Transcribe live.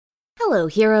Hello,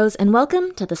 heroes, and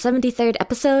welcome to the 73rd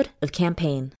episode of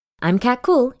Campaign. I'm Kat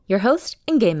Cool, your host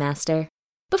and Game Master.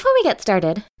 Before we get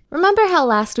started, remember how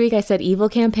last week I said Evil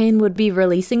Campaign would be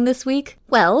releasing this week?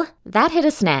 Well, that hit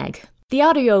a snag. The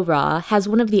audio raw has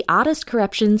one of the oddest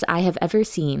corruptions I have ever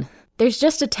seen. There's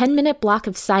just a 10-minute block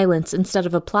of silence instead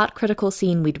of a plot-critical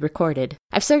scene we'd recorded.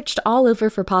 I've searched all over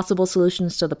for possible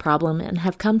solutions to the problem and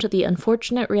have come to the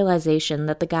unfortunate realization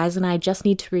that the guys and I just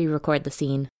need to re-record the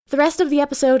scene. The rest of the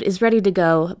episode is ready to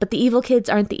go, but the evil kids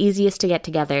aren't the easiest to get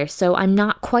together, so I'm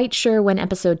not quite sure when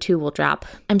episode 2 will drop.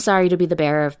 I'm sorry to be the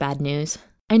bearer of bad news.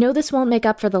 I know this won't make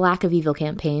up for the lack of Evil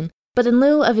Campaign, but in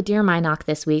lieu of a Dear Minoc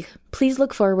this week, please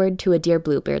look forward to a Dear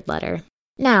Bluebird letter.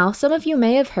 Now, some of you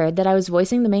may have heard that I was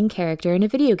voicing the main character in a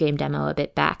video game demo a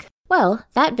bit back. Well,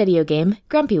 that video game,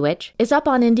 Grumpy Witch, is up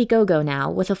on Indiegogo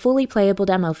now with a fully playable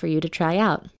demo for you to try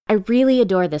out. I really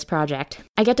adore this project.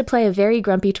 I get to play a very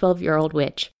grumpy 12-year-old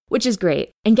witch, which is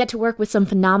great, and get to work with some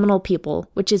phenomenal people,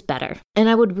 which is better. And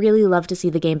I would really love to see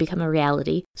the game become a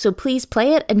reality, so please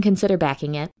play it and consider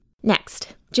backing it.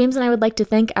 Next, James and I would like to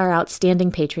thank our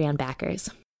outstanding Patreon backers.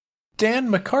 Dan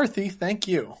McCarthy, thank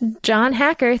you. John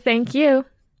Hacker, thank you.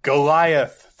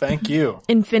 Goliath, thank you.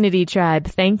 Infinity Tribe,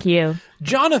 thank you.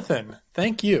 Jonathan,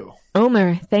 thank you.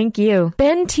 Omer, thank you.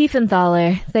 Ben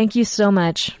Tiefenthaler, thank you so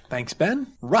much. Thanks, Ben.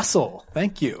 Russell,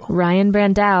 thank you. Ryan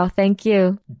Brandau, thank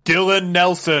you. Dylan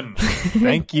Nelson,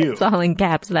 thank you. It's all in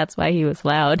caps, that's why he was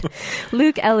loud.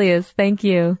 Luke Elias, thank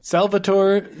you.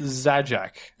 Salvatore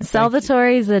Zajac.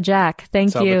 Salvatore Zajac,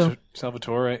 thank you.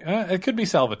 Salvatore, it could be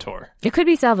Salvatore. It could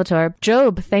be Salvatore.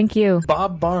 Job, thank you.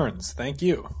 Bob Barnes, thank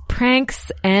you.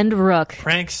 Pranks and Rook.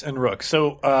 Pranks and Rook.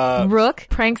 So, Rook,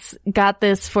 Pranks got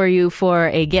this for you for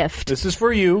a gift. This is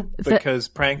for you because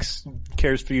Pranks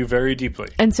cares for you very deeply.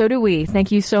 And so do we.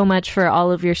 Thank you so much for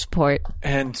all of your support.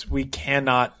 And we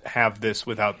cannot have this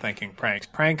without thanking Pranks.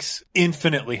 Pranks,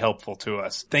 infinitely helpful to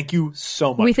us. Thank you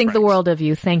so much, We think Pranks. the world of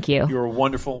you. Thank you. You're a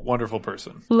wonderful, wonderful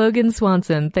person. Logan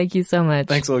Swanson, thank you so much.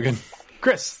 Thanks, Logan.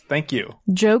 Chris, thank you.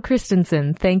 Joe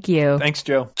Christensen, thank you. Thanks,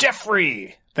 Joe.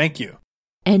 Jeffrey, thank you.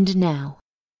 And now,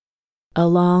 a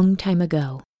long time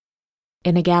ago,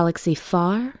 in a galaxy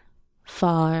far,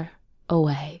 far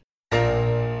away.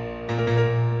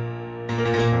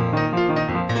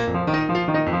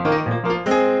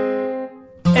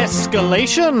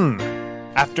 Escalation!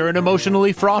 After an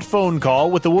emotionally fraught phone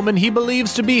call with the woman he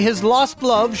believes to be his lost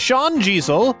love, Sean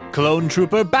Giesel, clone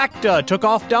trooper Bacta took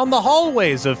off down the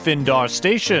hallways of Findar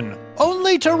Station,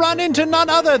 only to run into none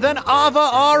other than Ava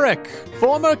Arik,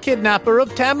 former kidnapper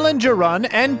of Tamlin Jarun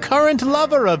and current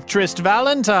lover of Trist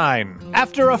Valentine.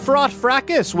 After a fraught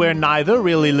fracas where neither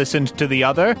really listened to the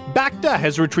other, Bacta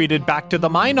has retreated back to the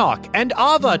Minoc, and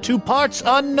Ava to parts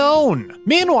unknown.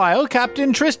 Meanwhile,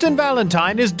 Captain Tristan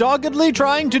Valentine is doggedly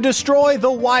trying to destroy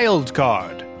the Wild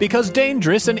Card, because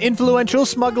dangerous and influential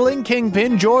smuggling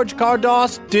kingpin George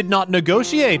Cardos did not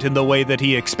negotiate in the way that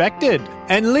he expected.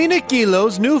 And Lena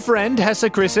Gilo's new friend Hessa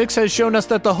Chrysix has shown us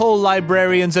that the whole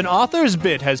librarians and authors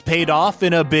bit has paid off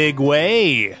in a big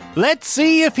way. Let's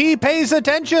see if he pays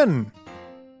attention.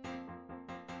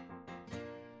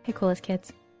 Hey, coolest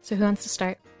kids. So who wants to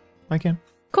start? I can.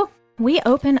 Cool. We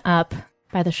open up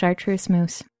by the Chartreuse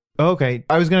Moose. Okay,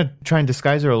 I was going to try and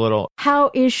disguise her a little.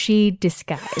 How is she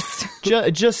disguised?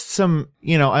 Just some,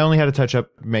 I only had to touch up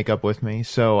makeup with me,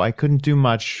 so I couldn't do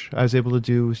much. I was able to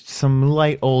do some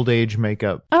light old age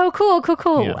makeup. Oh,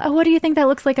 cool. Yeah. What do you think that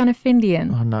looks like on a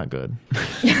Findian? Oh, not good.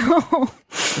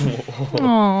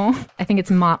 Oh, I think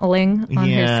it's mottling on her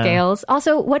Yeah. scales.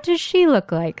 Also, what does she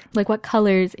look like? Like, what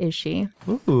colors is she?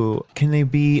 Ooh, can they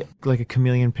be like a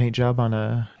chameleon paint job on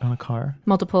a car?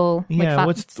 Multiple, Yeah,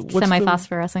 what's the-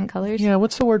 semi-phosphorescent colors? Yeah,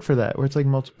 what's the word for that? Where it's like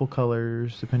multiple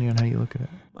colors depending on how you look at it.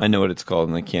 I know what it's called,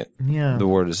 and I can't. Yeah. The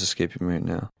word is escaping me right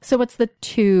now. So what's the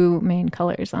two main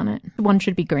colors on it? One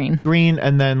should be green. Green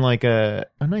and then like a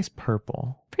nice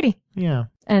purple. Pretty. Yeah.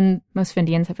 And most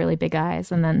Findians have really big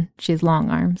eyes, and then she has long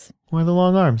arms. Why the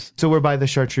long arms? So we're by the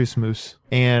Chartreuse Moose,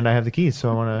 and I have the keys,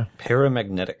 so I want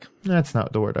Paramagnetic. to... That's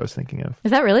not the word I was thinking of.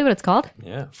 Is that really what it's called?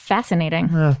 Yeah. Fascinating.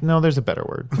 No, there's a better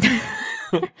word.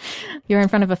 You're in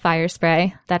front of a fire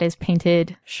spray that is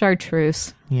painted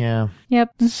chartreuse. Yeah. Yep.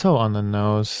 So on the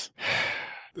nose.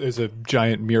 There's a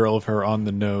giant mural of her on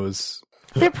the nose.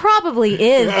 There probably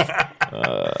is.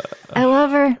 I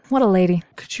love her. What a lady.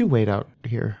 Could you wait out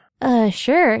here?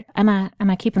 Sure. Am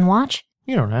I keeping watch?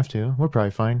 You don't have to. We're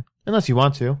probably fine. Unless you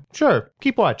want to. Sure,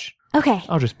 keep watch. Okay.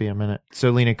 I'll just be a minute.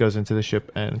 So Lena goes into the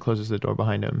ship and closes the door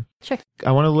behind him. Sure.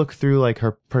 I want to look through like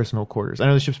her personal quarters. I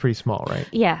know the ship's pretty small, right?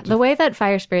 Yeah, the way that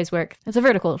fire sprays work, it's a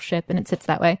vertical ship and it sits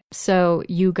that way. So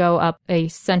you go up a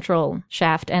central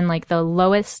shaft and like the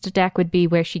lowest deck would be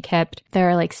where she kept, there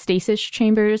are like stasis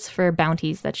chambers for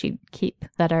bounties that she'd keep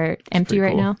that are empty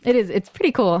right cool. now. It's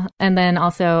pretty cool. And then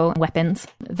also weapons.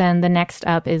 Then the next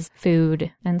up is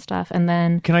food and stuff. And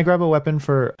then Can I grab a weapon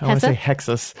for, I want to Hessa?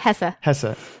 say Hexus. Hessa.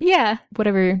 Hessa. Yeah,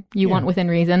 whatever you want within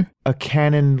reason. A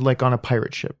cannon like on a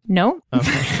pirate ship. No?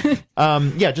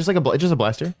 Yeah, just like just a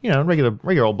blaster. You know,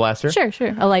 regular old blaster.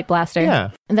 Sure. A light blaster.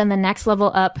 Yeah. And then the next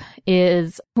level up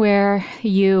is where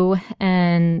you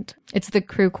and it's the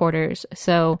crew quarters.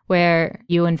 So where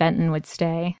you and Venton would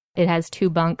stay. It has 2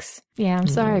 bunks. Yeah, I'm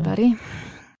sorry, buddy.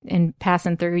 And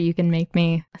passing through, you can make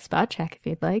me a spot check if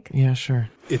you'd like. Yeah, sure.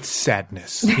 It's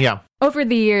sadness. Yeah, Over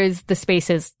the years, the space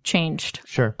has changed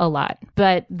sure. a lot,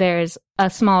 but there's a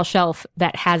small shelf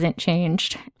that hasn't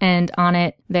changed. And on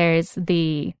it, there's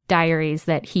the diaries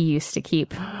that he used to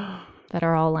keep that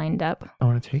are all lined up. I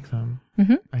want to take them.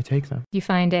 Mm-hmm. I take them. You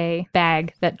find a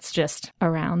bag that's just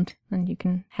around and you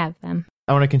can have them.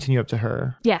 I want to continue up to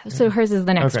her. Yeah, so hers is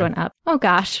the next Okay. one up. Oh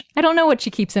gosh, I don't know what she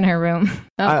keeps in her room.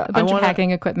 A bunch wanna- of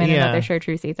hacking equipment and yeah. other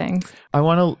chartreusey things. I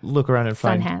want to look around and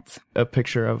Sun find hats. a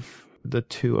picture of the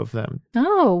 2 of them.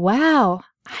 Oh, wow.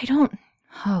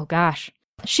 Oh gosh.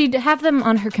 She'd have them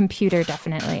on her computer,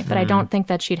 definitely, but I don't think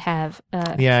that she'd have...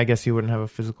 Yeah, I guess you wouldn't have a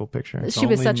physical picture. she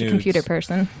was only such a nudes. computer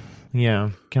person.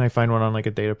 Yeah. Can I find one on like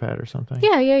a data pad or something?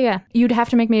 Yeah. You'd have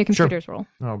to make me a computer's roll.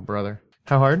 Oh, brother.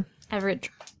 How hard? Average.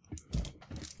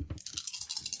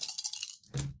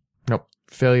 Nope.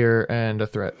 Failure and a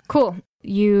threat. Cool.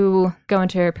 You go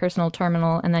into her personal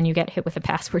terminal and then you get hit with a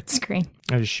password screen.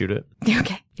 I just shoot it.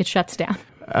 Okay. It shuts down.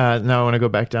 Now I want to go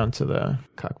back down to the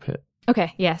cockpit.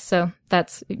 Okay, yeah, so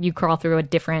that's, you crawl through a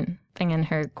different thing in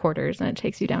her quarters and it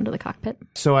takes you down to the cockpit.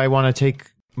 So I want to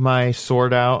take my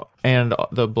sword out and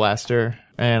the blaster,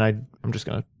 and I'm just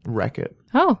going to wreck it.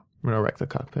 Oh, I'm going to wreck the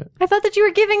cockpit. I thought that you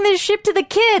were giving this ship to the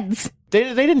kids. They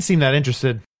didn't seem that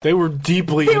interested. They were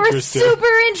deeply They were interested. super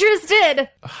interested.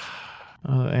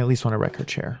 I at least want to wreck her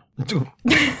chair.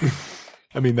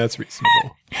 I mean, that's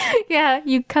reasonable. Yeah,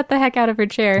 you cut the heck out of her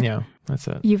chair. Yeah, that's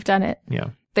it. You've done it. Yeah.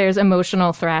 There's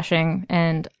emotional thrashing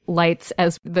and lights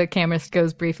as the camera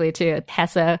goes briefly to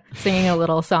Hessa singing a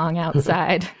little song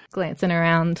outside, glancing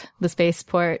around the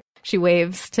spaceport. She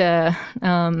waves to,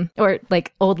 or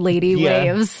like old lady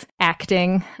waves,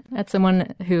 acting at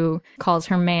someone who calls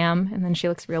her ma'am, and then she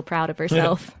looks real proud of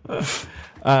herself.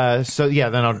 So yeah,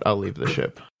 then I'll leave the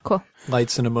ship. Cool.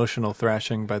 Lights and Emotional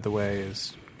Thrashing, by the way,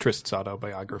 is Trist's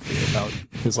autobiography about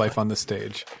his life on the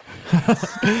stage.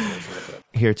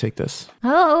 Here, take this.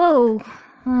 Oh,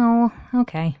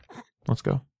 okay. Let's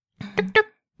go.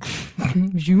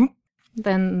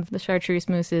 Then the chartreuse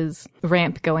moose's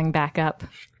ramp going back up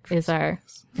is our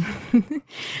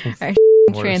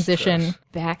transition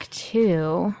back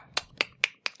to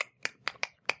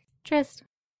Trist.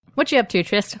 What you up to,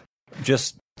 Trist?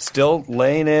 Just still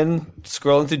laying in,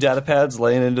 scrolling through data pads,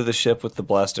 laying into the ship with the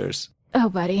blasters. Oh,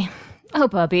 buddy. Oh,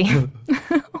 bubby.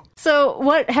 So,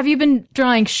 what have you been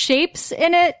drawing shapes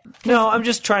in it? No, I'm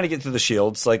just trying to get through the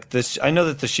shields. Like this, I know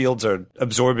that the shields are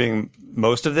absorbing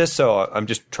most of this, so I'm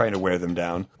just trying to wear them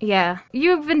down. Yeah,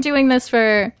 you've been doing this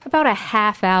for about a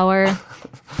half hour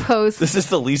post. This is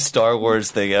the least Star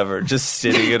Wars thing ever. Just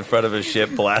sitting in front of a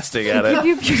ship, blasting at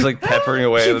it, just like peppering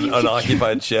away at an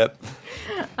unoccupied ship.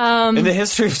 In the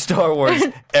history of Star Wars,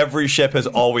 every ship has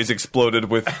always exploded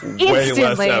with way less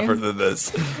Instantly. effort than this.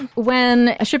 When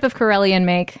a ship of Corellian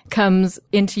make comes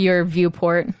into your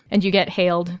viewport and you get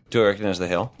hailed. Do I recognize the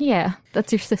hail? Yeah,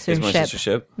 that's your sister's Is my ship. sister's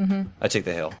ship? Mm-hmm. I take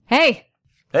the hail. Hey,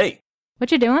 Hey,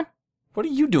 what you doing? what are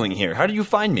you doing here? How do you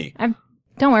find me?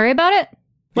 Don't worry about it.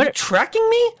 Are you tracking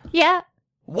me? Yeah,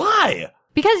 Why?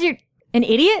 because you're an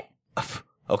idiot.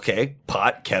 Okay,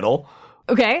 pot, kettle.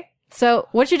 Okay, so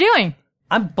what you doing?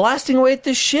 I'm blasting away at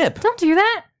this ship. Don't do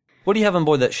that. What do you have on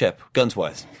board that ship,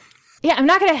 guns-wise? Yeah, I'm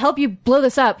not gonna help you blow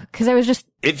this up because I was just.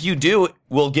 If you do,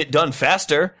 we'll get done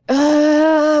faster.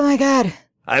 Oh my god.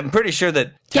 I'm pretty sure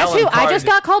that. Guess Talon who I Card- just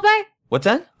got called by? What's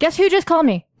that? Guess who just called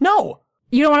me? No.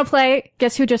 You don't want to play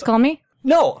Guess Who Just Called Me?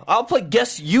 No, I'll play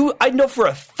guess you. I know for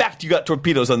a fact you got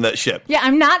torpedoes on that ship. Yeah,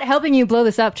 I'm not helping you blow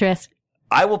this up, Trist.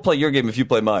 I will play your game if you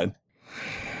play mine.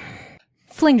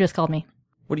 Fling just called me.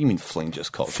 What do you mean Fling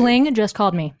just called you? Fling just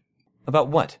called me. About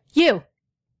what? You.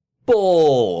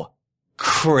 Bull.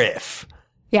 Criff.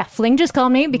 Yeah, Fling just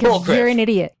called me because Bullcrap. you're an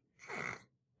idiot.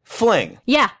 Fling.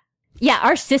 Yeah. Yeah,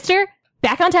 our sister,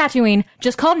 back on Tatooine,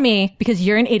 just called me because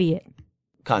you're an idiot.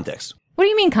 Context. What do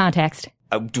you mean context?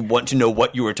 I want to know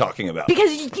what you were talking about.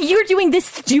 Because you're doing this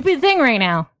stupid thing right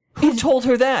now. Who told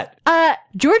her that?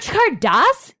 George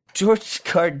Cardass? George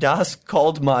Cardass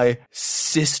called my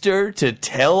sister to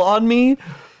tell on me?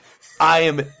 I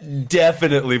am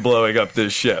definitely blowing up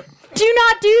this ship. Do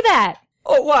not do that.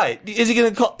 Oh, why? Is he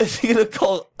gonna call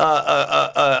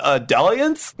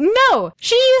Dalliance? No,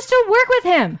 she used to work with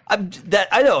him.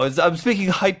 I know. I'm speaking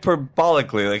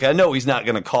hyperbolically. Like, I know he's not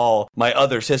gonna call my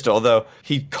other sister, although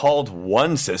he called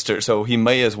one sister, so he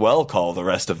may as well call the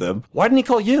rest of them. Why didn't he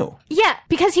call you? Yeah,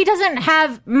 because he doesn't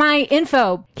have my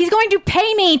info. He's going to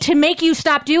pay me to make you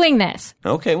stop doing this.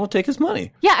 Okay, we'll take his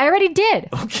money. Yeah, I already did.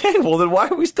 Okay, well then why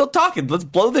are we still talking? Let's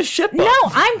blow this ship up. No,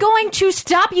 I'm going to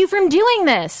stop you from doing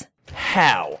this.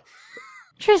 How?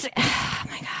 Tris, oh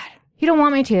my god. You don't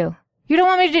want me to. You don't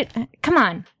want me to. Come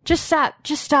on. Just stop.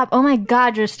 Just stop. Oh my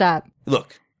god, just stop.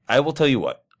 Look, I will tell you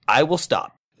what. I will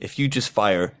stop if you just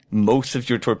fire most of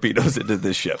your torpedoes into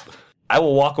this ship. I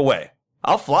will walk away.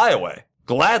 I'll fly away.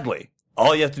 Gladly.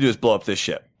 All you have to do is blow up this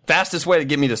ship. Fastest way to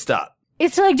get me to stop.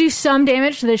 It's to, like, do some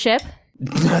damage to the ship?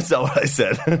 That's not what I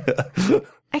said.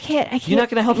 I can't. You're not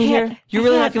going to help me here? You're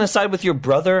really not going to side with your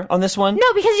brother on this one?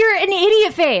 No, because you're an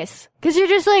idiot face. Because you're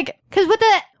just like,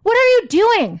 what are you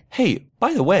doing? Hey,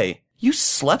 by the way, you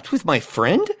slept with my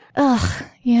friend? Ugh,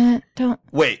 yeah, don't.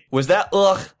 Wait, was that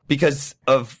ugh because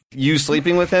of you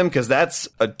sleeping with him? Because that's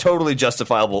a totally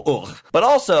justifiable ugh. But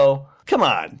also, come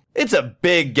on, it's a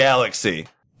big galaxy.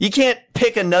 You can't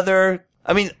pick another,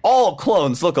 I mean, all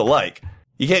clones look alike.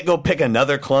 You can't go pick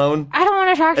another clone. I don't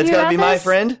want to talk to you about this. It's gotta be my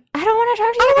friend? I don't want to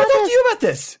talk to you about this. I don't want to about talk to you about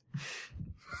this.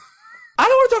 I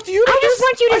don't want to talk to you about this. I just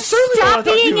want you to stop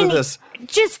being this.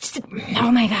 Just,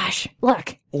 oh my gosh,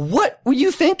 look. What were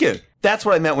you thinking? That's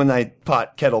what I meant when I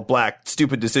pot kettle black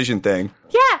stupid decision thing.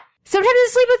 Yeah, sometimes I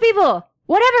sleep with people.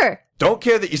 Whatever. Don't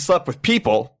care that you slept with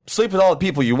people. Sleep with all the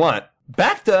people you want.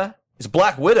 Bacta is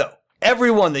Black Widow.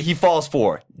 Everyone that he falls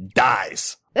for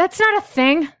dies. That's not a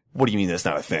thing. What do you mean that's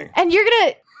not a thing? And you're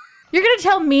gonna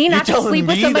tell me not to sleep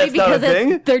with somebody because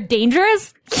they're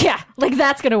dangerous? Yeah, like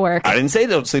that's gonna work. I didn't say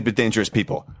don't sleep with dangerous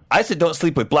people. I said don't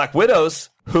sleep with Black Widows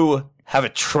who have a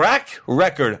track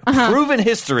record, proven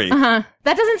history. That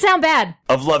doesn't sound bad.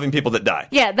 Of loving people that die.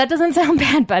 Yeah, that doesn't sound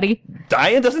bad, buddy.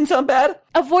 Dying doesn't sound bad?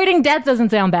 Avoiding death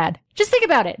doesn't sound bad. Just think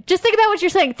about it. Just think about what you're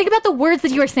saying. Think about the words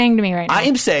that you are saying to me right now. I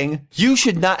am saying you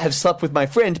should not have slept with my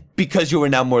friend because you are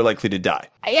now more likely to die.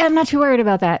 I'm not too worried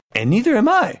about that. And neither am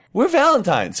I. We're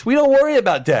Valentines. We don't worry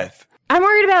about death. I'm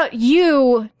worried about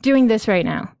you doing this right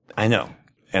now. I know.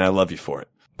 And I love you for it.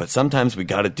 But sometimes we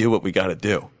gotta do what we gotta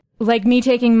do. Like me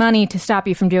taking money to stop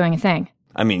you from doing a thing.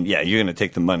 I mean, yeah, you're gonna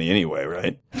take the money anyway,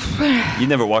 right? You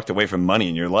never walked away from money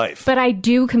in your life. But I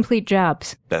do complete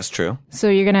jobs. That's true. So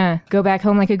you're gonna go back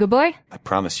home like a good boy? I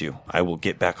promise you, I will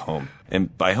get back home.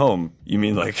 And by home, you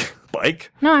mean like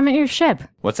bike? No, I meant your ship.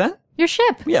 What's that? Your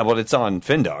ship. Yeah, well, it's on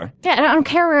Findar. Yeah, I don't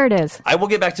care where it is. I will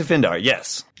get back to Findar,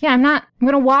 yes. Yeah, I'm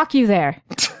gonna walk you there.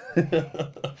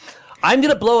 I'm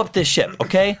gonna blow up this ship,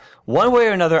 okay? One way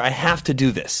or another, I have to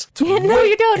do this. Yeah, no,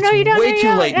 you don't. No, you don't. Way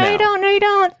too late now. No, you don't. No, you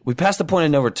don't. We passed the point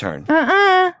of no return.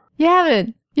 You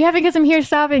haven't. You haven't because I'm here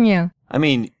stopping you. I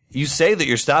mean, you say that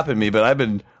you're stopping me, but I've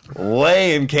been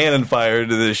laying cannon fire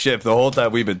into this ship the whole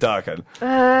time we've been talking.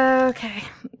 Okay.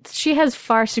 She has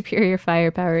far superior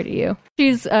firepower to you.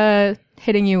 She's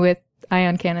hitting you with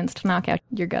ion cannons to knock out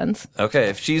your guns. Okay,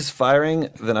 if she's firing,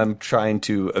 then I'm trying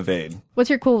to evade. What's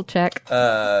your cool check?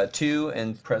 2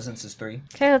 and presence is 3.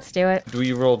 Okay, let's do it. Do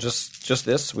we roll just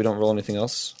this? We don't roll anything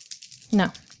else? No.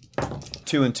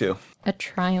 2 and 2. A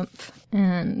triumph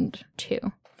and 2.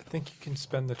 I think you can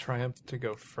spend the triumph to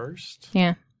go first.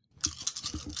 Yeah.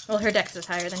 Well, her dex is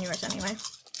higher than yours anyway.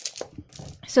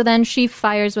 So then she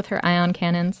fires with her ion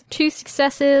cannons. 2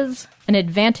 successes, an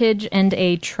advantage, and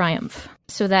a triumph.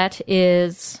 So that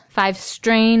is 5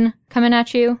 strain coming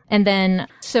at you. And then,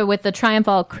 so with the Triumph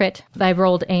All crit, I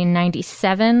rolled a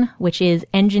 97, which is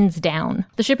engines down.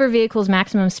 The ship or vehicle's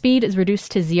maximum speed is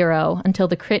reduced to 0 until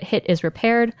the crit hit is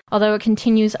repaired. Although it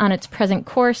continues on its present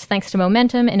course thanks to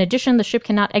momentum, in addition, the ship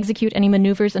cannot execute any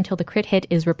maneuvers until the crit hit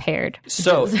is repaired.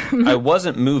 So, I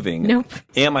wasn't moving. Nope.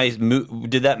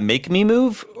 Did that make me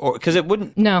move? Or, because it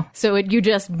wouldn't... No. So you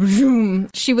just... Vroom.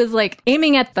 She was like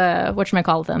aiming at the,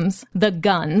 whatchamacallthems, the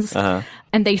guns.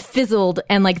 And they fizzled,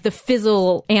 and like the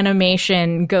fizzle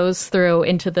animation goes through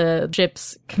into the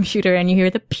ship's computer, and you hear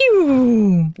the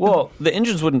pew. Well, the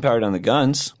engines wouldn't power down the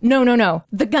guns. No.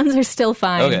 The guns are still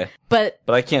fine. Okay. But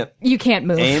I can't... You can't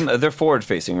move. Aim? They're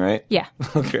forward-facing, right? Yeah.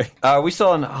 Okay. Are we still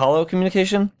on holo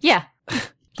communication? Yeah.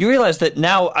 You realize that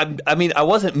now, I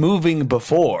wasn't moving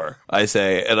before, I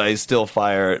say, and I still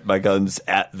fire my guns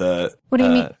at the... What do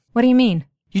you mean? What do you mean?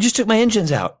 You just took my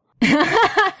engines out.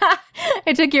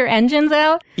 I took your engines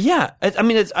out? Yeah.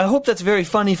 I hope that's very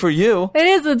funny for you. It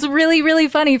is. It's really, really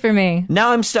funny for me.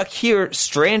 Now I'm stuck here,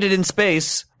 stranded in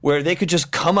space, where they could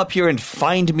just come up here and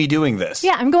find me doing this.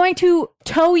 Yeah, I'm going to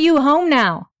tow you home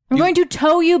now. I'm going to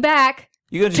tow you back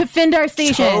to Findar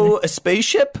Station. Tow a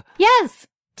spaceship? Yes.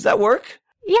 Does that work?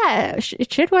 Yeah,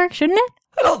 it should work, shouldn't it?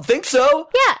 I don't think so.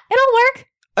 Yeah, it'll work.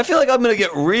 I feel like I'm going to get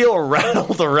real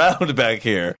rattled around back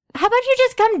here. How about you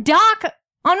just come dock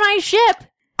on my ship?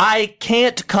 I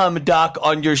can't come dock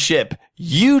on your ship.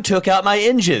 You took out my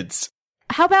engines.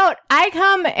 How about I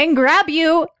come and grab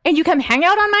you and you come hang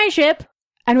out on my ship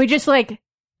and we just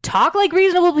talk like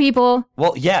reasonable people?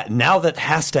 Well, yeah, now that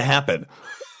has to happen.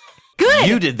 Good.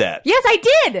 You did that. Yes, I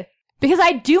did. Because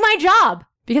I do my job.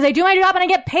 Because I do my job and I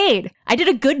get paid. I did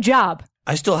a good job.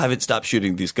 I still haven't stopped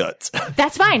shooting these guns.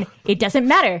 That's fine. It doesn't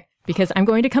matter. Because I'm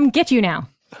going to come get you now.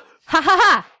 Ha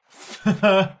ha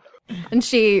ha. And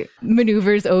she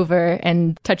maneuvers over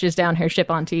and touches down her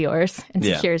ship onto yours and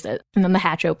secures it. And then the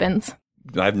hatch opens.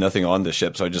 I have nothing on the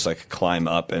ship, so I just climb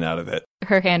up and out of it.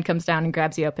 Her hand comes down and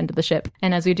grabs you up into the ship.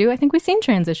 And as we do, I think we scene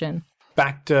transition.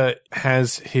 Bacta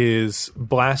has his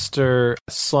blaster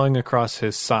slung across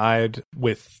his side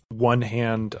with one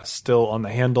hand still on the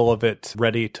handle of it,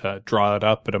 ready to draw it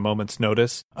up at a moment's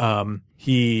notice.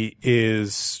 He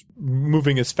is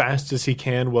moving as fast as he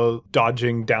can while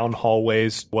dodging down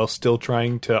hallways while still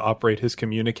trying to operate his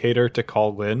communicator to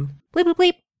call Lynn. Bleep, bleep,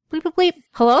 bleep. Bleep, bleep, bleep.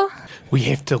 Hello? We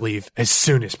have to leave as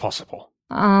soon as possible.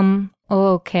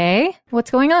 Okay.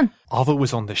 What's going on? Ava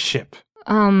was on the ship.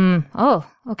 Oh,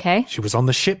 okay. She was on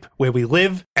the ship where we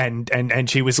live, and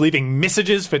she was leaving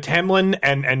messages for Tamlin,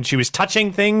 and she was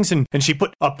touching things, and she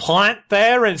put a plant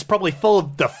there, and it's probably full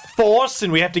of the Force,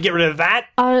 and we have to get rid of that.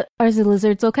 Are the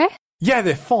lizards okay? Yeah,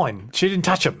 they're fine. She didn't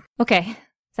touch them. Okay,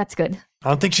 that's good. I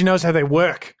don't think she knows how they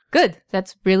work. Good.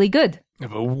 That's really good.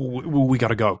 We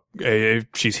gotta go.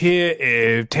 She's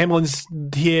here. Tamlin's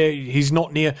here. He's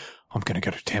not near. I'm gonna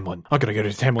go to Tamlin. I'm gonna go to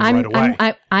Tamlin right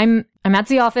away. I'm at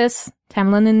the office.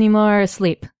 Tamlin and Nemo are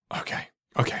asleep. Okay.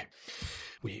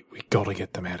 We gotta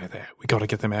get them out of there. We gotta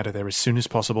get them out of there as soon as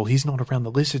possible. He's not around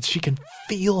the lizards. She can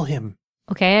feel him.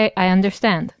 Okay, I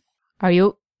understand.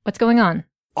 What's going on?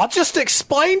 I'll just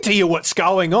explain to you what's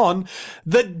going on.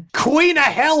 The Queen of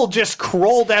Hell just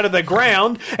crawled out of the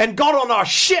ground and got on our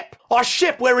ship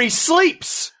where he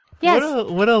sleeps. Yes.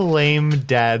 What a lame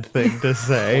dad thing to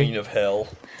say. Queen of Hell.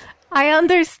 I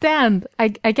understand. I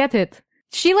get it.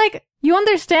 She, you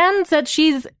understand that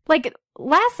she's,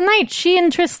 last night she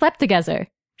and Triss slept together.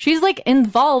 She's,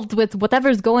 involved with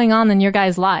whatever's going on in your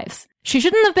guys' lives. She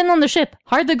shouldn't have been on the ship.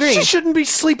 Hard agree. She shouldn't be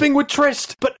sleeping with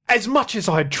Trist. But as much as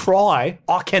I try,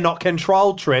 I cannot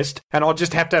control Trist, and I'll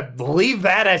just have to leave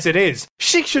that as it is.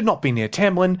 She should not be near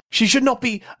Tamlin. She should not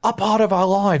be a part of our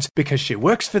lives because she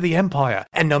works for the Empire.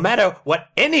 And no matter what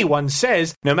anyone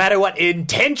says, no matter what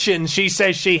intentions she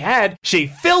says she had, she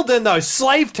filled in those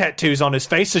slave tattoos on his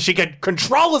face so she could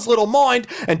control his little mind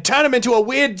and turn him into a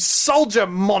weird soldier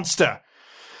monster.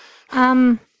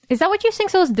 Is that what you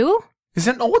Singsos do? Is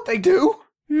that not what they do?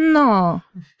 No.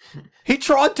 He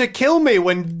tried to kill me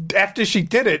after she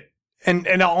did it, and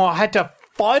I had to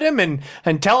fight him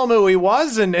and tell him who he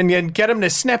was and get him to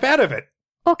snap out of it.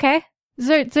 Okay.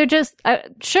 They're just,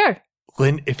 sure.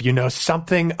 Lynn, if you know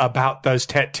something about those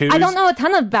tattoos... I don't know a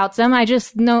ton about them. I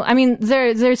just know,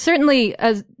 they're certainly,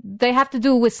 they have to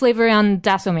do with slavery on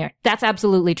Dathomir. That's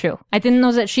absolutely true. I didn't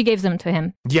know that she gave them to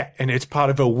him. Yeah, and it's part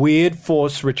of a weird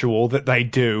Force ritual that they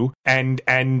do, and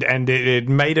it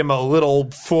made him a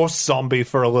little Force zombie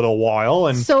for a little while,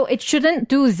 and... So it shouldn't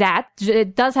do that.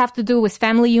 It does have to do with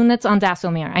family units on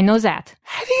Dathomir. I know that.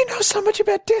 How do you know so much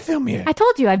about Dathomir? I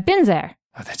told you, I've been there.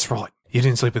 Oh, that's right. You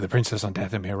didn't sleep with the princess on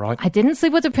Dathomir, right? I didn't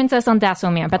sleep with the princess on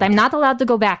Dathomir, but I'm not allowed to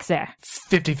go back there.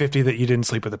 50-50 that you didn't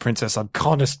sleep with the princess. I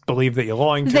can't believe that you're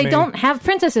lying to me. They don't have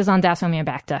princesses on Dathomir,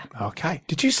 Bacta. Okay.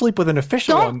 Did you sleep with an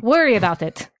official Don't worry about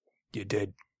it. You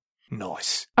did.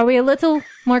 Nice. Are we a little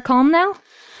more calm now?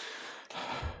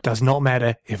 Does not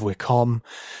matter if we're calm.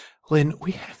 Lynn,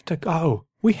 we have to go.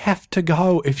 We have to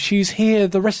go. If she's here,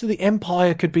 the rest of the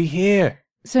Empire could be here.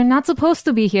 They're not supposed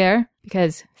to be here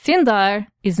because Findar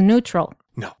is neutral.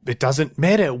 No, it doesn't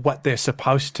matter what they're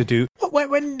supposed to do.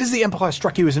 When does the Empire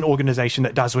strike you as an organization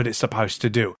that does what it's supposed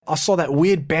to do? I saw that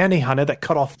weird bounty hunter that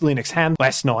cut off Lennox's hand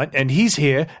last night, and he's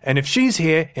here, and if she's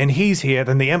here and he's here,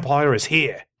 then the Empire is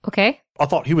here. Okay. I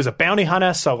thought he was a bounty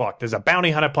hunter, so like there's a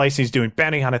bounty hunter place, he's doing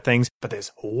bounty hunter things, but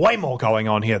there's way more going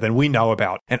on here than we know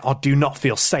about, and I do not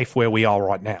feel safe where we are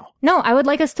right now. No, I would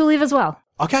like us to leave as well.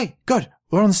 Okay, good.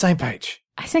 We're on the same page.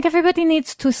 I think everybody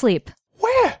needs to sleep.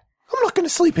 Where? I'm not going to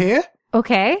sleep here.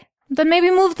 Okay. Then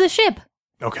maybe move the ship.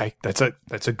 Okay, that's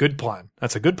a good plan.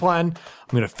 That's a good plan.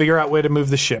 I'm going to figure out where to move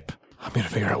the ship. I'm going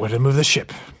to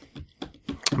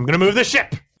move the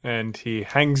ship. And he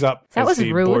hangs up That as was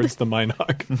he rude. boards the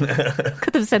Minoc.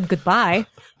 Could have said goodbye.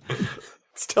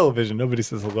 It's television. Nobody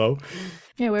says hello.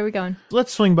 Yeah, where are we going?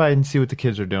 Let's swing by and see what the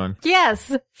kids are doing.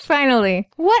 Yes, finally.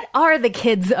 What are the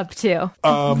kids up to?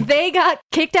 They got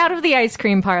kicked out of the ice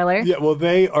cream parlor. Yeah, well,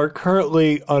 they are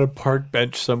currently on a park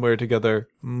bench somewhere together,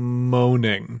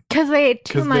 moaning. Because they ate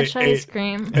too 'Cause much they ice ate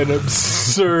cream. An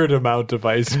absurd amount of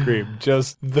ice cream.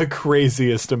 Just the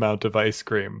craziest amount of ice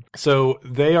cream. So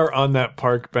they are on that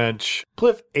park bench.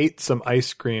 Pliff ate some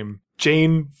ice cream.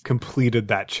 Jane completed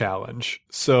that challenge.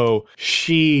 So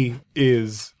she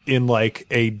is in like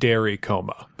a dairy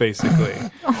coma, basically.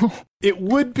 It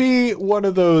would be one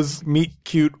of those meet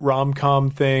cute rom-com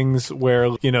things where,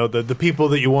 you know, the people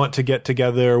that you want to get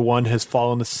together, one has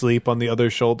fallen asleep on the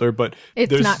other shoulder, but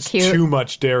there's not cute. too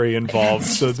much dairy involved.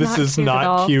 So this is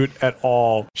not cute at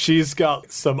all. She's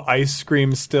got some ice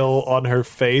cream still on her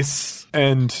face,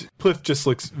 and Pliff just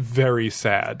looks very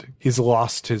sad. He's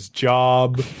lost his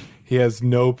job. He has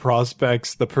no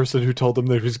prospects. The person who told him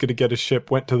that he was going to get a ship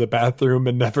went to the bathroom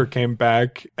and never came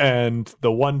back. And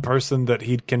the one person that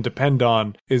he can depend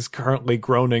on is currently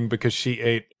groaning because she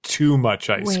ate too much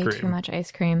ice cream. Way too much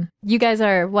ice cream. You guys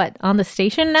are, what, on the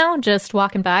station now? Just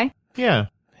walking by? Yeah.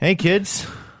 Hey, kids.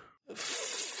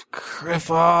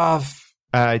 Krivoff.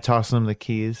 I toss them the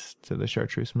keys to the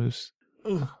chartreuse moose.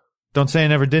 Don't say I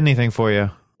never did anything for you.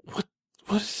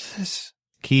 What is this?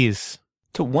 Keys.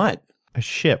 To what? A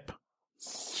ship.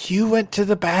 You went to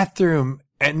the bathroom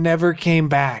and never came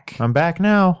back. I'm back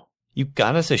now. You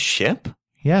got us a ship?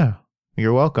 Yeah.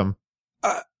 You're welcome.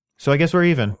 So I guess we're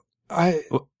even.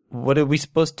 What are we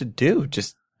supposed to do?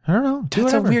 Just I don't know. Do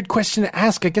That's a whatever. weird question to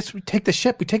ask. I guess we take the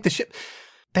ship.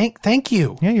 Thank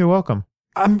you. Yeah, you're welcome.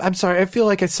 I'm sorry. I feel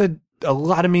like I said a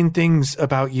lot of mean things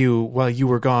about you while you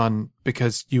were gone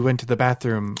because you went to the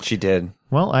bathroom. she did.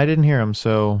 Well, I didn't hear them,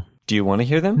 so Do you want to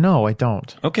hear them? no, I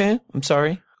don't. Okay, I'm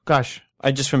sorry. Gosh,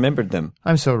 I just remembered them.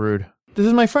 I'm so rude. This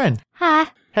is my friend, Hi.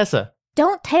 Hessa.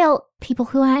 Don't tell people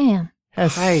who I am.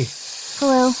 Hi.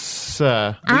 Hello.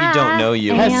 We don't know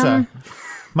you. Hessa.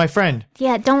 My friend.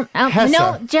 Yeah, don't. Hessa.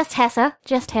 No, just Hessa.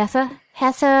 Just Hessa.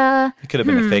 Hessa. It could have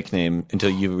been a fake name until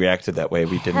you reacted that way.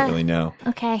 We didn't really know.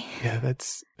 Okay. Yeah,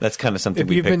 that's. That's kind of something If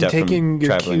we you've been picked up taking from your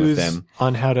traveling with cues them.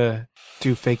 on how to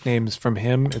do fake names from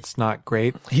him, it's not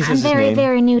great. He I'm says his very, name.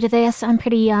 very new to this. I'm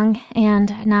pretty young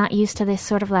and not used to this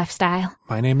sort of lifestyle.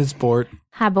 My name is Bort.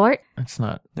 Hi, Bort. It's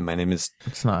not. And my name is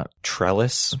It's not.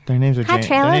 Trellis. Their names are Hi, Jane.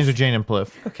 Trellis. Their names are Jane and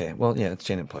Pliff. Okay, well, yeah, it's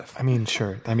Jane and Pliff. I mean,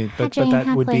 sure. I mean, but Jane, that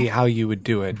hi, would be Cliff. how you would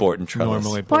do it. Bort and Trellis.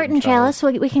 Normally, Bort and Trellis.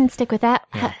 We can stick with that.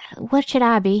 What should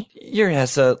I be? You're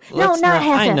Hessa. No, Let's not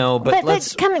Hessa. I know, but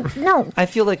let's. No. I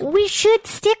feel like. We should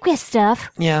stick with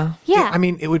stuff. Yeah. Yeah. I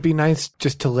mean, it would be nice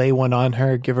just to lay one on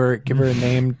her, give her a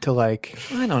name to like.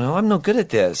 I don't know. I'm no good at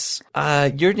this.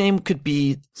 Your name could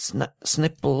be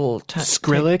Snipple.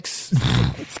 Skrillex?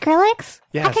 Skrillex?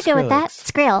 Yeah, I could go with that.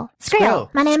 Skrillex.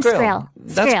 Skrill. My name's Skrill.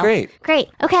 That's Skrill. great. Great.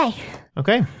 Okay.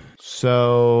 Okay.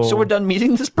 So. So we're done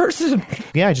meeting this person.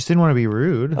 Yeah, I just didn't want to be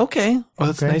rude. Okay. Well,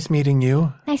 it's Okay. nice meeting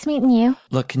you. Nice meeting you.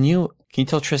 Look, can you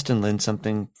tell Tristan Lynn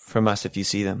something from us if you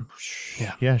see them?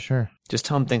 Yeah, sure. Just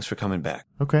tell him thanks for coming back.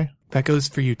 Okay. That goes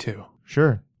for you too.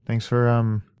 Sure. Thanks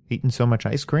for eating so much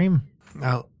ice cream.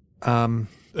 Now,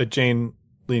 Jane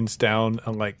leans down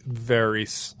and like very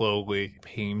slowly,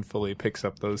 painfully picks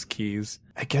up those keys.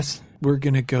 I guess we're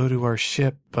gonna go to our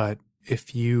ship, but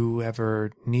if you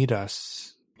ever need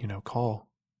us, call.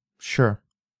 Sure.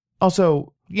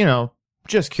 Also,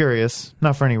 just curious,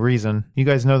 not for any reason. You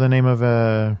guys know the name of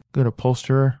a good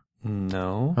upholsterer?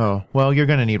 No. Oh, well, you're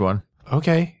gonna need one.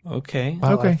 Okay. Okay.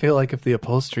 Well, Okay. I feel like if the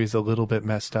upholstery's a little bit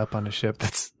messed up on a ship,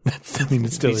 that's I mean,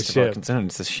 it's still a Least of our ship. concern.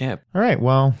 It's a ship. All right.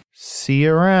 Well, see you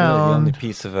The only around.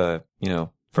 piece of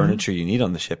furniture you need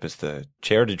on the ship is the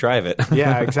chair to drive it.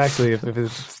 Yeah, exactly. If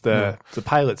it's the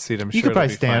pilot seat, I'm You sure could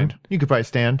probably it'll be stand. fine. You could probably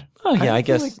stand. Oh yeah, I I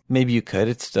feel guess like- maybe you could.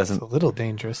 It It's doesn't. a little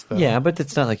dangerous, though. Yeah, but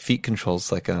it's not like feet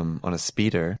controls like on a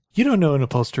speeder. You don't know an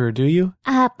upholsterer, do you?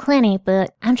 Plenty,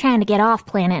 but I'm trying to get off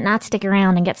planet, not stick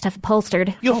around and get stuff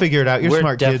upholstered. You'll figure it out. You're we're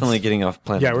smart definitely kids. getting off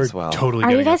planet Yeah, we're as well. totally.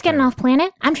 Are you guys getting off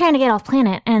planet? I'm trying to get off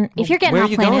planet, and if you're getting where are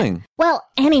off you planet, going? well,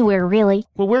 anywhere really.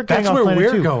 Well, we're getting That's off where planet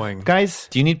we're too. going. Guys,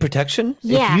 Do you need protection?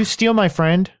 Yeah. if you steal my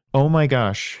friend, Oh my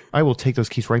gosh. I will take those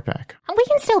keys right back. We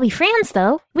can still be friends,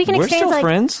 though. We can We're exchange still like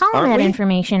friends, all aren't that we?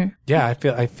 information. Yeah,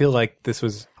 I feel like this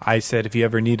was. I said if you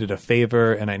ever needed a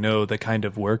favor, and I know the kind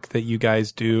of work that you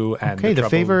guys do. And Okay, the trouble-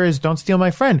 favor is don't steal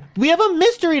my friend. We have a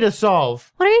mystery to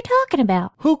solve. What are you talking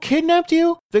about? Who kidnapped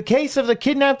you? The case of the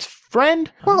kidnapped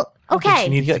friend? Well, She okay.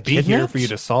 needs You to got be here kidnapped? for you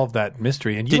to solve that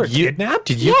mystery. And you were Did you kidnapped?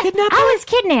 Did you Yes, kidnap her? I was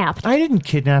kidnapped. I didn't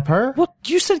kidnap her. Well,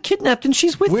 you said kidnapped and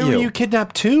she's with Where you. were you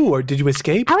kidnapped to, or did you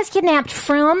escape? I was kidnapped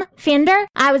from Fender.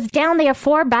 I was down there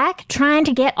far back trying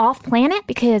to get off planet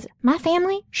because my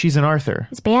family She's an Arthur.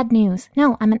 is bad news.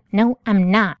 No,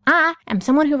 I'm not. I am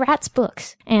someone who writes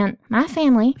books, and my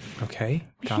family. Okay,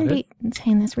 We got shouldn't it. be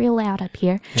saying this real loud up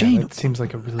here. Yeah, Jane, that seems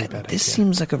like a really bad idea. This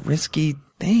seems like a risky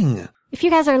thing. If you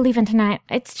guys are leaving tonight,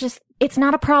 it's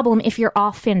not a problem if you're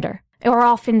off Fender or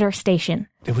off Fender Station.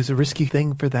 It was a risky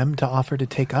thing for them to offer to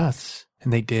take us,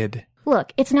 and they did.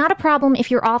 Look, it's not a problem if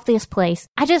you're off this place.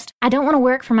 I don't want to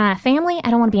work for my family.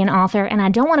 I don't want to be an author, and I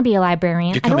don't want to be a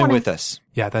librarian. You're I don't coming wanna... with us.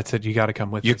 Yeah, that's it. You got to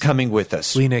come with You're us. coming with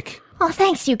us. Lenik, Oh,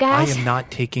 thanks, you I guys. am not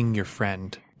taking your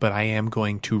friend, but I am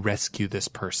going to rescue this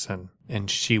person, and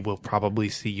she will probably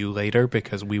see you later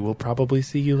because we will probably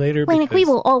see you later. Lenik, we because-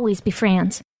 will always be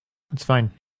friends. It's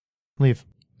fine. Leave.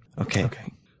 Okay.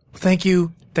 Okay. Thank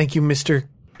you, Mr.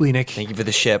 Lenik. Thank you for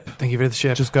the ship. Thank you for the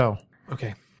ship. Just go.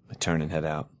 Okay. I turn and head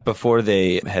out. Before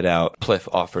they head out, Pliff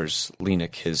offers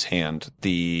Lenik his hand,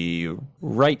 the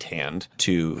right hand,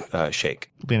 to shake.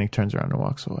 Lenik turns around and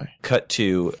walks away. Cut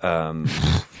to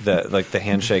the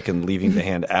handshake and leaving the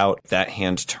hand out. That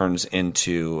hand turns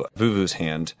into Vuvu's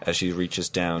hand as she reaches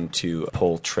down to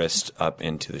pull Trist up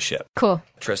into the ship. Cool.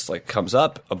 Trist comes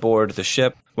up aboard the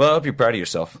ship. Well, I hope you're proud of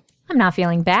yourself. I'm not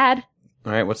feeling bad.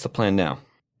 All right, what's the plan now?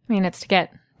 I mean, it's to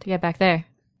get back there.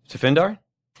 To Findar?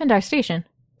 Findar Station.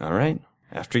 All right,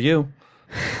 after you.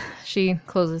 She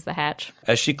closes the hatch.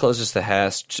 As she closes the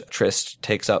hatch, Trist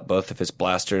takes out both of his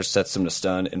blasters, sets them to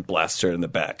stun, and blasts her in the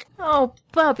back. Oh,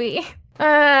 Bubby.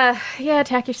 Yeah,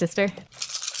 attack your sister.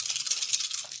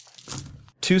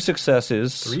 2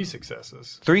 successes. 3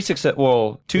 successes. 3 success.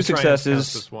 Well, 2 The triumph counts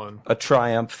successes, as one. a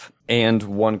triumph, and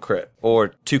 1 crit. Or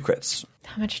 2 crits.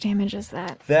 How much damage is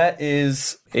that? That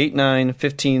is 8, 9,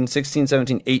 15, 16,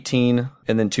 17, 18,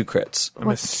 and then 2 crits. I'm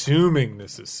assuming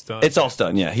this is stun. It's all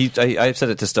stun, yeah. I set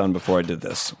it to stun before I did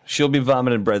this. She'll be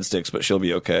vomiting breadsticks, but she'll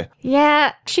be okay.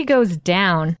 Yeah, she goes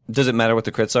down. Does it matter what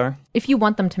the crits are? If you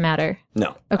want them to matter.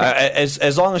 No. Okay.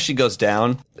 As long as she goes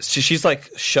down, she's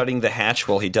shutting the hatch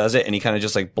while he does it, and he kind of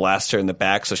just blasts her in the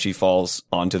back so she falls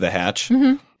onto the hatch.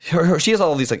 Mm-hmm. She has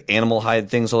all these animal hide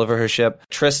things all over her ship.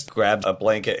 Trist grabs a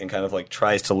blanket and kind of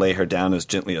tries to lay her down as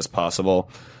gently as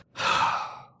possible.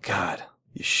 God,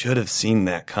 you should have seen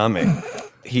that coming.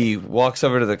 He walks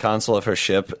over to the console of her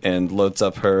ship and loads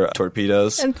up her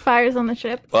torpedoes. And fires on the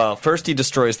ship. Well, first he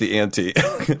destroys the Anti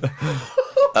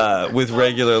with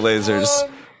regular lasers.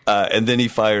 And then he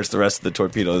fires the rest of the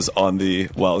torpedoes on the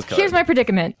wild card. Here's my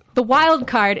predicament. The wild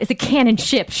card is a cannon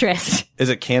ship, Trist. Is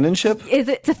it cannon ship?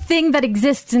 It's a thing that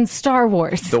exists in Star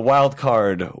Wars. The wild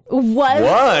card Was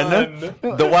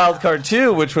 1, the wild card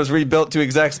 2, which was rebuilt to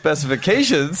exact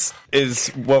specifications, is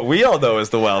what we all know as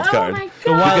the wild card. my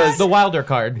God. Because The Wilder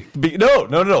card.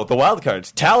 no, the wild card.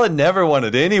 Talon never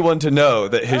wanted anyone to know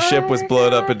that his ship was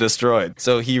blown up and destroyed,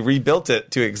 so he rebuilt it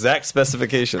to exact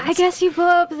specifications. I guess you blew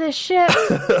up the ship.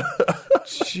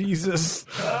 Jesus.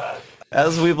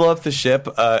 As we blow up the ship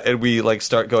and we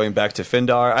start going back to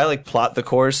Findar, I plot the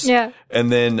course, Yeah.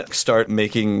 and then start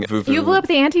making Vuvu. You blew up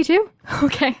the ante too?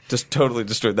 Okay. Just totally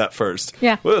destroyed that first.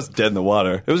 Yeah. Well, it was dead in the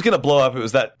water. It was going to blow up. It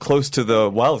was that close to the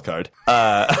wild card.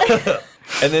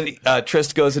 And then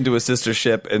Trist goes into his sister's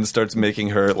ship and starts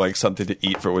making her something to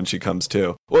eat for when she comes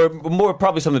to. Or more,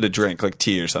 probably something to drink, like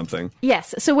tea or something.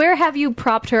 Yes. So where have you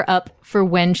propped her up for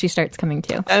when she starts coming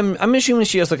to? I'm assuming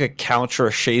she has a couch or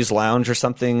a chaise lounge or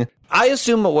something. I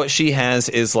assume what she has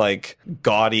is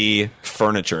gaudy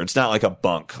furniture. It's not a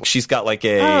bunk. She's got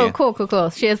a... Oh, cool.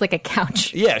 She has a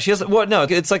couch. Yeah, she has... Well, no,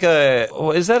 it's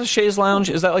is that a chaise lounge?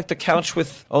 Is that the couch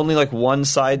with only one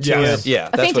side to Yes. it? Yeah.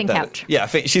 A that's fainting what that couch. is. Yeah,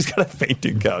 she's got a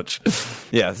fainting couch.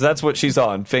 Yeah, so that's what she's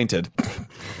on, fainted.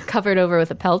 Covered over with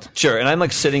a pelt. Sure, and I'm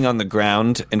sitting on the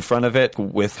ground in front of it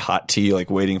with hot tea,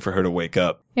 waiting for her to wake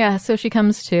up. Yeah, so she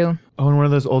comes to. Oh, and one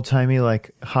of those old-timey,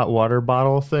 hot water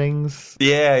bottle things.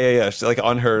 Yeah. She's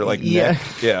on her, Yeah. neck.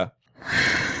 Yeah.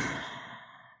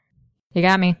 You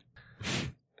got me.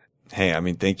 Hey,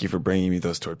 thank you for bringing me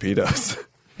those torpedoes.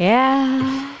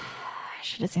 Yeah. I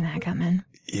should have seen that coming.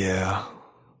 Yeah.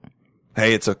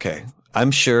 Hey, it's okay.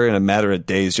 I'm sure in a matter of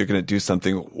days you're going to do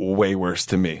something way worse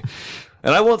to me.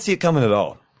 And I won't see it coming at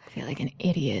all. I feel like an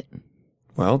idiot.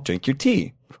 Well, drink your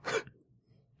tea.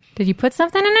 Did you put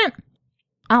something in it?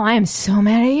 Oh, I am so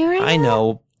mad at you right now. I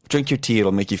know. Drink your tea.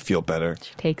 It'll make you feel better.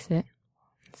 She takes it.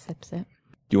 Sips it.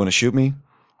 You want to shoot me?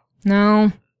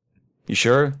 No. You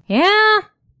sure? Yeah.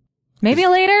 Maybe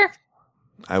later.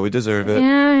 I would deserve it.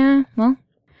 Yeah. Well.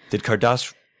 Did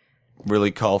Cardass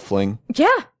really call Fling?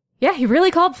 Yeah, he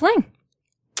really called Fling.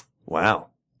 Wow.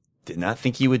 Did not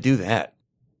think he would do that.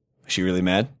 Is she really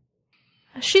mad?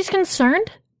 She's concerned.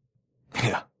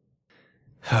 Yeah.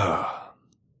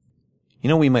 You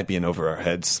know, we might be in over our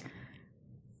heads.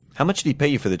 How much did he pay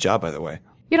you for the job, by the way?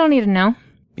 You don't need to know.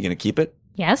 You gonna keep it?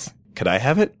 Yes. Could I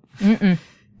have it?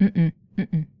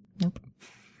 Nope.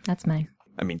 That's mine.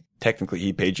 I mean, technically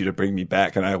he paid you to bring me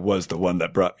back, and I was the one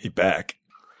that brought me back.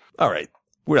 All right.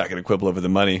 We're not gonna quibble over the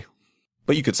money.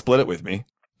 But you could split it with me.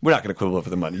 We're not gonna quibble over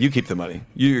the money. You keep the money.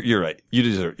 You're right. You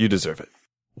deserve it.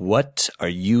 What are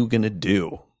you gonna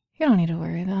do? You don't need to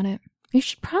worry about it. You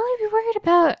should probably be worried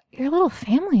about your little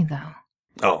family, though.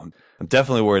 Oh, I'm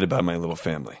definitely worried about my little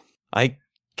family. I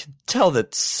could tell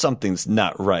that something's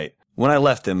not right. When I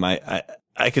left him, I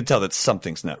could tell that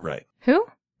something's not right. Who?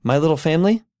 My little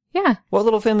family? Yeah. What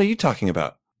little family are you talking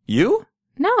about? You?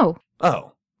 No.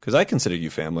 Oh, because I consider you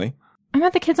family. I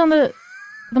meant the kids on the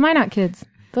Minot kids.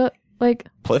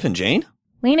 Pliff and Jane?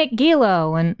 Lenik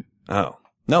Gilo and... Oh.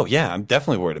 No, yeah, I'm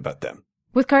definitely worried about them.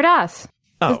 With Cardass.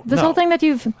 Oh, This no. whole thing that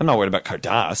you've... I'm not worried about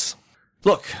Cardass.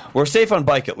 Look, we're safe on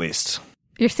bike at least.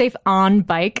 You're safe on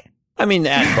bike? I mean,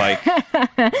 at bike.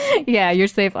 Yeah, you're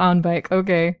safe on bike.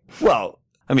 Okay. Well,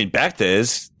 I mean, Bacta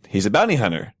is. He's a bounty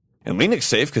hunter. And Lenik's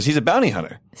safe because he's a bounty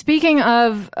hunter. Speaking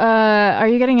of, are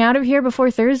you getting out of here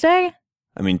before Thursday?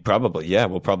 I mean, probably, yeah.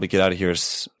 We'll probably get out of here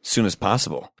as soon as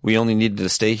possible. We only needed to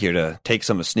stay here to take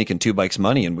some of Sneakin' Two Bike's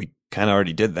money, and we kind of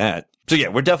already did that. So yeah,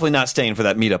 we're definitely not staying for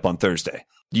that meetup on Thursday.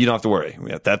 You don't have to worry.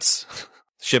 Yeah,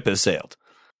 ship has sailed.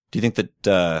 Do you think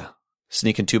that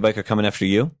Sneakin' Two Bike are coming after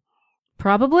you?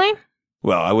 Probably.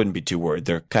 Well, I wouldn't be too worried.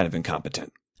 They're kind of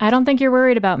incompetent. I don't think you're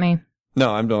worried about me.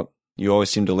 No, I don't. You always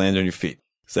seem to land on your feet.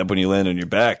 Except when you land on your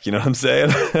back, you know what I'm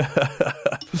saying?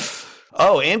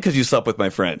 Oh, and because you slept with my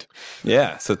friend.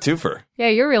 Yeah, so twofer. Yeah,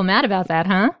 you're real mad about that,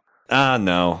 huh?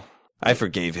 No. I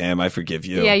forgave him. I forgive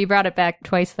you. Yeah, you brought it back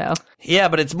twice, though. Yeah,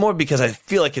 but it's more because I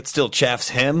feel like it still chaffs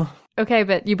him. Okay,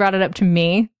 but you brought it up to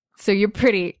me, so you're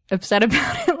pretty upset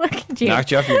about it. Look at you.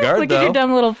 Knocked you off your guard, Look though. at your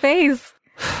dumb little face.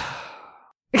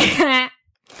 Did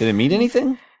it mean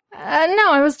anything?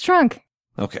 No, I was drunk.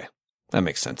 Okay, that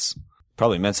makes sense.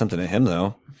 Probably meant something to him,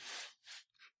 though.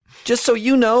 Just so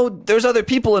you know, there's other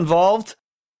people involved.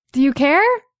 Do you care?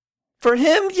 For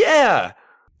him, yeah.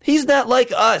 He's not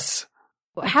like us.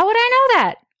 How would I know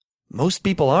that? Most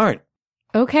people aren't.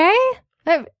 Okay.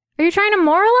 Are you trying to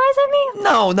moralize at me?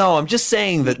 No, I'm just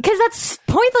saying that... Because that's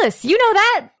pointless. You know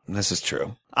that. This is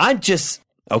true.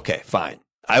 Okay, fine.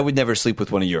 I would never sleep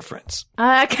with one of your friends.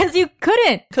 Because you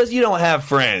couldn't. Because you don't have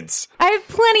friends. I have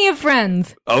plenty of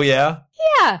friends. Oh, yeah?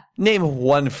 Yeah. Name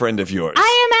one friend of yours.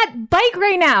 I am at bike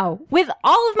right now with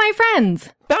all of my friends.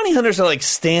 Bounty hunters are like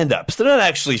stand-ups. They're not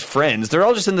actually friends. They're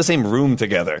all just in the same room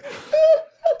together.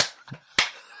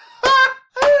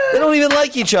 They don't even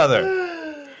like each other.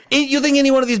 You think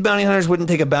any one of these bounty hunters wouldn't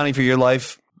take a bounty for your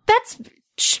life? That's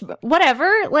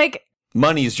whatever.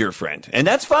 Money's your friend, and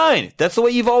that's fine. That's the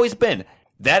way you've always been.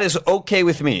 That is okay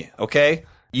with me, okay?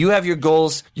 You have your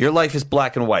goals. Your life is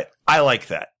black and white. I like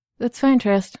that. That's fine,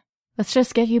 Trist. Let's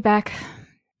just get you back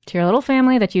to your little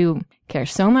family that you care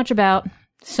so much about.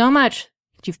 So much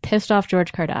that you've pissed off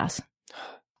George Cardass.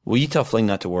 Will you tell Fling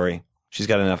not to worry? She's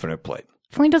got enough on her plate.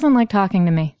 Fling doesn't like talking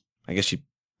to me. I guess she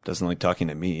doesn't like talking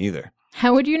to me either.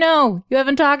 How would you know? You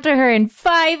haven't talked to her in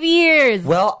 5 years.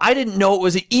 Well, I didn't know it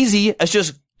was as easy as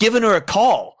just giving her a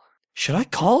call. Should I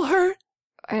call her?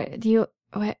 Do you...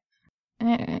 What?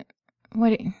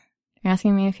 What? You're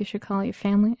asking me if you should call your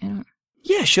family? I don't...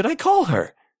 Yeah, should I call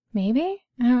her? Maybe?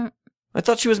 I don't... I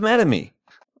thought she was mad at me.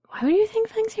 Why would you think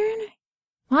Fling's here tonight?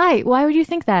 Why? Why would you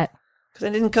think that? Because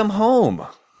I didn't come home.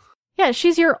 Yeah,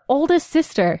 she's your oldest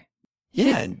sister.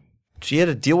 Yeah, and she had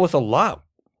to deal with a lot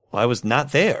while I was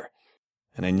not there.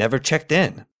 And I never checked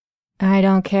in. I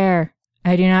don't care.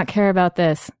 I do not care about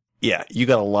this. Yeah, you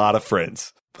got a lot of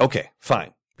friends. Okay,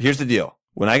 fine. Here's the deal.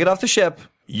 When I get off the ship,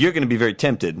 you're going to be very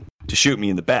tempted to shoot me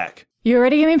in the back. You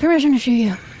already gave me permission to shoot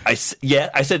you. I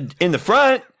said in the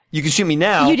front. You can shoot me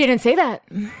now. You didn't say that.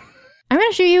 I'm going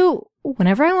to shoot you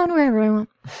whenever I want, wherever I want.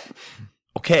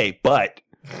 Okay, but,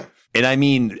 and I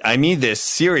mean this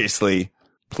seriously,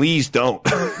 please don't.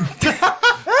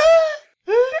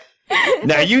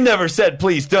 Now, you never said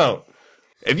please don't.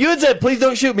 If you had said please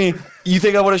don't shoot me, You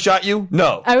think I would have shot you?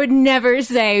 No. I would never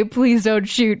say, please don't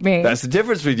shoot me. That's the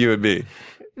difference between you and me.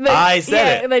 I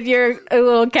said it. That you're a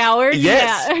little coward?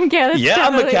 Yes.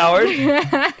 I'm a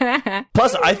coward.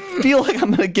 Plus, I feel like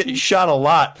I'm going to get shot a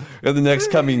lot in the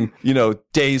next coming,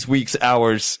 days, weeks,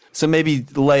 hours. So maybe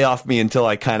lay off me until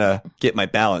I kind of get my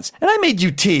balance. And I made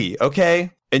you tea,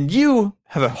 okay? And you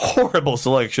have a horrible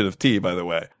selection of tea, by the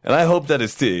way. And I hope that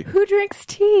is tea. Who drinks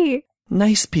tea?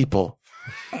 Nice people.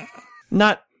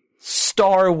 Not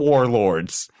star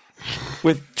warlords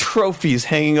with trophies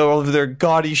hanging over their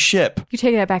gaudy ship. You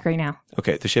take that back right now.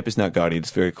 Okay, the ship is not gaudy.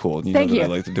 It's very cool. And Thank you. I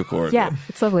like the decor. Yeah,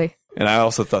 it's lovely. And I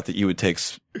also thought that you would take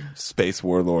Space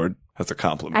Warlord as a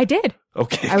compliment. I did.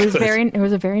 Okay, it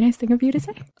was a very nice thing of you to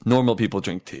say. Normal people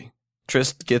drink tea.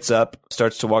 Trist gets up,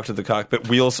 starts to walk to the cockpit,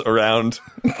 wheels around.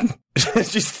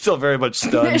 She's still very much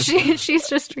stunned. She's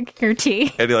just drinking her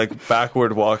tea. And he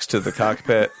backward walks to the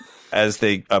cockpit as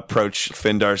they approach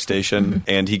Findar Station,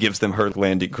 and he gives them her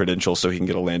landing credentials so he can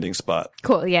get a landing spot.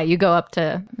 Cool. Yeah, you go up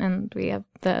to, and we have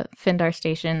the Findar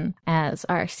Station as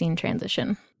our scene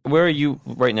transition. Where are you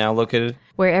right now located?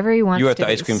 Wherever he wants to. You're at the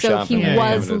ice cream shop. So he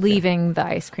was leaving the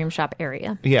ice cream shop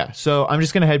area. Yeah, so I'm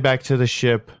just going to head back to the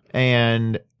ship,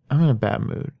 and I'm in a bad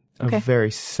mood. Okay. A very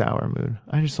sour mood.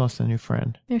 I just lost a new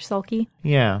friend. You're sulky.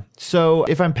 Yeah. So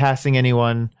if I'm passing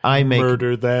anyone, I make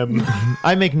Murder them.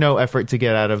 I make no effort to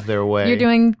get out of their way. You're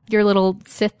doing your little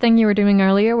Sith thing you were doing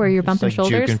earlier where you're bumping like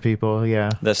shoulders? juking people,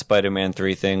 yeah. The Spider-Man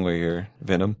 3 thing where you're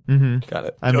Venom? Mm-hmm. Got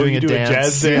it. I'm doing you a do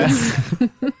dance. a jazz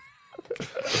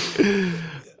dance?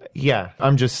 Yeah,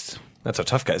 I'm just... That's how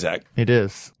tough guys act. It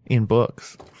is. In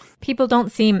books. People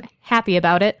don't seem happy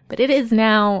about it, but it is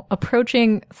now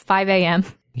approaching 5 a.m.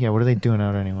 Yeah, what are they doing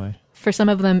out anyway? For some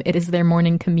of them, it is their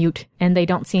morning commute, and they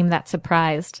don't seem that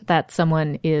surprised that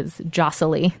someone is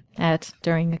jostly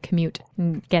during a commute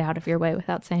and get out of your way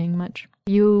without saying much.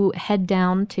 You head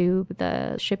down to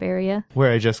the ship area.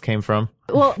 Where I just came from.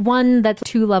 Well, one that's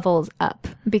 2 levels up,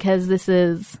 because this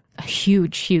is a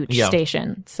huge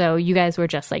station. So you guys were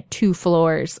just 2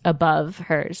 floors above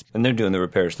hers. And they're doing the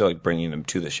repairs. They're bringing them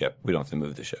to the ship. We don't have to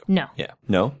move the ship. No. Yeah.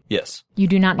 No? Yes. You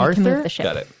do not need Arthur? to move the ship.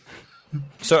 Got it.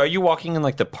 So are you walking in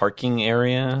the parking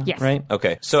area? Yes. Right?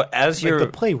 Okay. So as you're The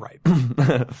playwright.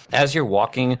 as you're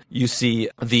walking, you see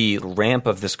the ramp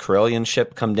of this Corellian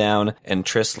ship come down, and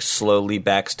Triss slowly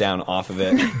backs down off of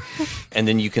it. And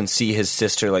then you can see his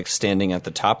sister standing at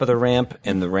the top of the ramp,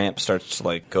 and the ramp starts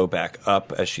to go back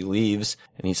up as she leaves.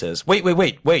 And he says, "Wait.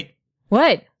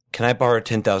 What? Can I borrow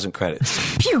 10,000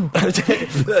 credits?" Pew!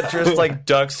 Triss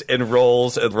ducks and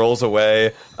rolls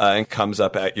away, and comes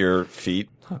up at your feet.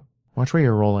 Watch where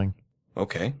you're rolling.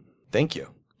 Okay. Thank you.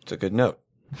 It's a good note.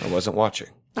 I wasn't watching.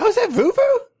 Oh, is that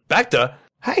Vuvu? Bacta?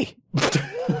 Hey,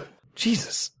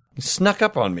 Jesus. You snuck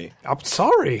up on me. I'm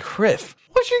sorry. Criff.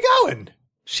 Where's she going?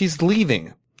 She's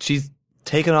leaving. She's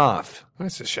taken off.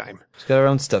 That's a shame. She's got her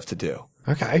own stuff to do.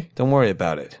 Okay. Don't worry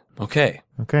about it. Okay.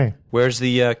 Okay. Where's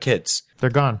the kids? They're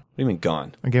gone. What do you mean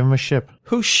gone? I gave them a ship.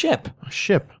 Whose ship? A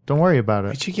ship. Don't worry about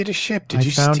Did it. you get a ship? Did I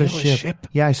you found steal a ship.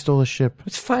 Yeah, I stole a ship.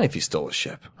 It's fine if you stole a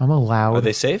ship. I'm allowed. Are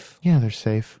they safe? Yeah, they're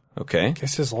safe. Okay.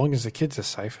 Guess as long as the kids are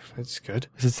safe, that's good.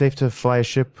 Is it safe to fly a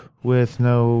ship with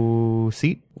no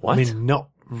seat? What? I mean, not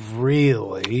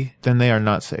really. Then they are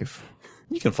not safe.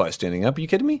 You can fly standing up. Are you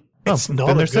kidding me? It's then not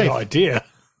a they're good safe. idea.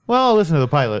 Well, I'll listen to the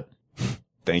pilot.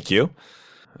 Thank you.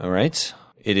 All right.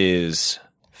 It is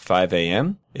 5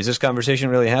 a.m. Is this conversation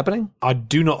really happening? I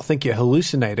do not think you're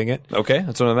hallucinating it. Okay,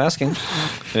 that's what I'm asking.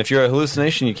 And if you're a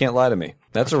hallucination, you can't lie to me.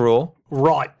 That's a rule.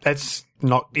 Right, that's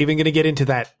not even going to get into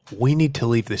that. We need to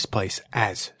leave this place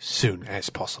as soon as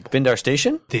possible. Findar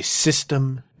Station? This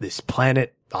system, this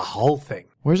planet, the whole thing.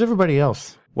 Where's everybody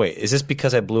else? Wait, is this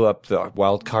because I blew up the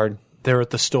wild card? They're at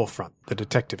the storefront, the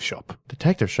detective shop.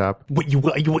 Detective shop. What, you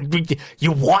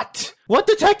what? What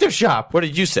detective shop? What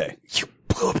did you say? You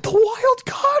blew up the wild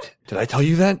card? Did I tell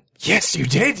you that? Yes, you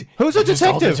did. Who's a Just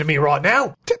told it detective? to me right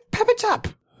now. Pepper Tup.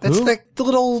 That's Who? the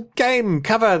little game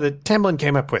cover that Tamlin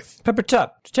came up with. Pepper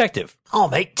Tup, detective.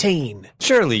 I'm 18.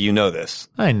 Surely you know this.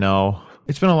 I know.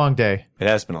 It's been a long day. It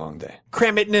has been a long day.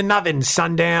 Cram it in an oven,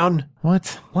 sundown.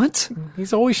 What? What?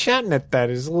 He's always shouting at that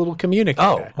as a little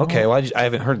communicator. Oh, okay. Well, I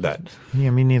haven't heard that.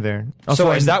 Yeah, me neither.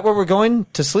 So is that where we're going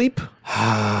to sleep?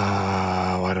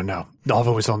 I don't know.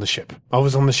 Ava was on the ship. I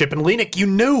was on the ship, and Lenik, you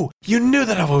knew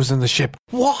that Ava was on the ship.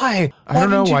 Why? I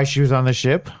don't know why she was on the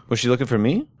ship. Was she looking for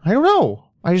me? I don't know.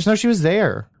 I just know she was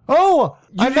there. Oh,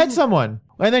 I met someone.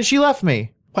 And then she left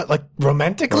me. What, like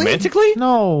romantically? Romantically?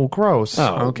 No, gross.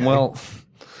 Oh, Okay. well,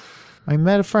 I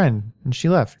met a friend and she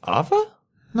left. Ava?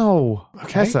 No,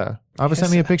 Okay. Tessa. Ava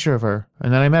sent me a picture of her,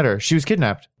 and then I met her. She was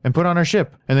kidnapped and put on our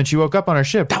ship, and then she woke up on our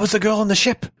ship. That was the girl on the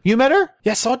ship. You met her?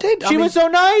 Yes, I did. She was so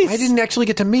nice. I didn't actually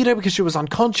get to meet her because she was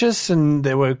unconscious and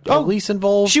there were police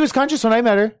involved. She was conscious when I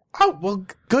met her. Oh, well,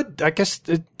 good. I guess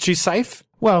she's safe.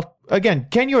 Well, again,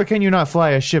 can you or can you not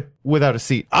fly a ship without a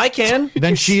seat? I can.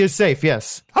 Then she is safe,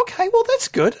 yes. Okay, well, that's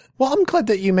good. Well, I'm glad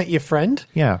that you met your friend.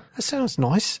 Yeah. That sounds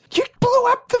nice. You blew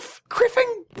up the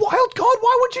Griffin wild card.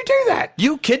 Why would you do that?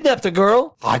 You kidnapped a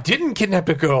girl. I didn't kidnap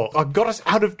a girl. I got us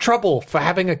out of trouble for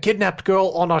having a kidnapped girl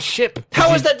on our ship.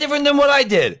 How is that different than what I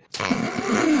did?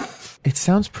 It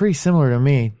sounds pretty similar to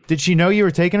me. Did she know you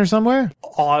were taking her somewhere?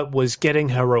 I was getting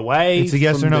her away. It's a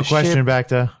yes or no question,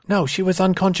 Bacta. No, she was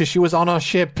unconscious. She was on our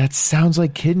ship. That sounds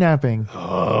like kidnapping.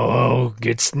 Oh,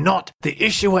 it's not the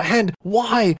issue at hand.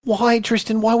 Why? Why,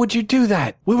 Tristan? Why would you do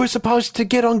that? We were supposed to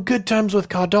get on good terms with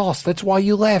Cardos. That's why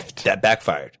you left. That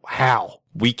backfired. How?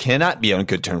 We cannot be on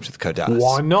good terms with Cardos.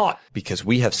 Why not? Because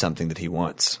we have something that he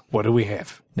wants. What do we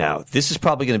have? Now, this is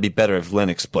probably going to be better if Lynn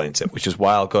explains it, which is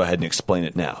why I'll go ahead and explain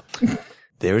it now.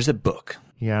 There is a book.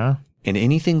 Yeah? And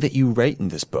anything that you write in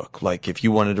this book, like if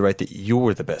you wanted to write that you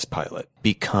were the best pilot,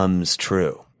 becomes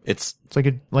true. It's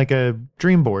like a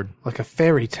dream board. Like a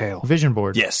fairy tale. Vision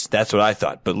board. Yes, that's what I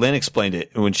thought. But Lynn explained it.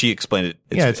 And when she explained it,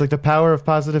 it's like the power of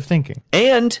positive thinking.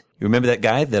 And you remember that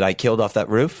guy that I killed off that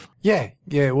roof? Yeah.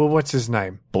 Well, what's his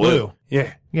name? Blue.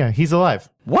 Yeah. Yeah, he's alive.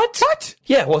 What?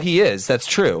 Yeah, well, he is. That's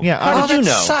true. Yeah. How did you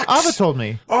know? Sucks. Ava told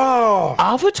me. Oh.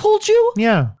 Ava told you?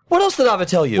 Yeah. What else did Ava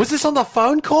tell you? Was this on the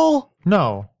phone call?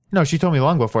 No, she told me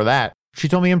long before that. She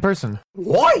told me in person.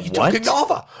 Why are you talking to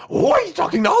Ava? Why are you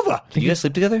talking to Ava? Did you guys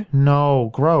sleep together? No,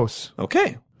 gross.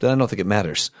 Okay. Then I don't think it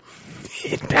matters.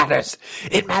 It matters.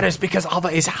 It matters because Ava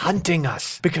is hunting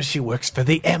us. Because she works for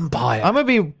the Empire. I'm going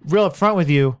to be real upfront with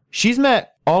you. She's met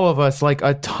all of us like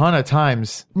a ton of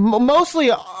times. Mostly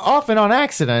often on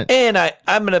accident. And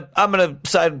I'm gonna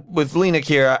side with Lenik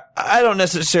here. I don't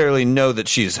necessarily know that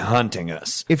she's hunting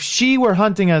us. If she were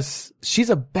hunting us,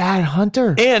 she's a bad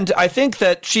hunter. And I think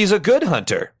that she's a good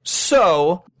hunter.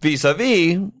 So,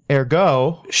 vis-a-vis,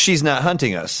 ergo, she's not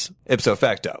hunting us, ipso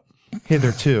facto.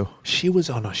 Hitherto. She was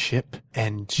on a ship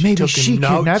and Maybe took she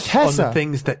notes kidnapped Hessa. on the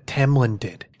things that Tamlin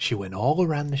did. She went all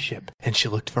around the ship and she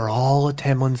looked for all of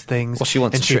Tamlin's things. Well, she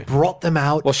wants and to she brought them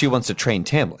out. Well, she wants to train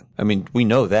Tamlin. I mean, we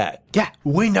know that. Yeah,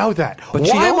 we know that. But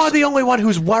why am I also- the only one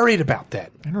who's worried about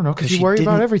that? I don't know, because you she worry didn't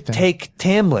about everything. Take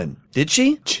Tamlin, did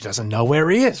she? She doesn't know where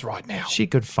he is right now. She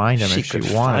could find him She if she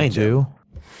could wanted find to.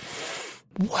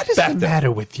 What is the matter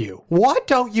with you? Why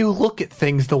don't you look at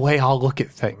things the way I look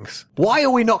at things? Why are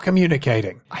we not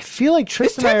communicating? I feel like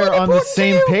Tristan and I Tamlin are on the important to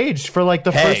same you? page for like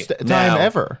the Hey, first time now.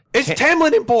 ever. Is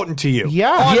Tamlin important to you?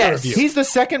 Yeah. Either of you. He's the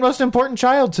second most important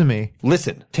child to me.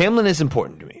 Listen, Tamlin is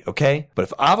important to me, okay? But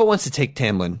if Ava wants to take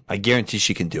Tamlin, I guarantee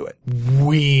she can do it.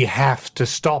 We have to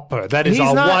stop her. That is He's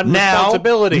our not- one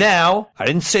responsibility. Now, I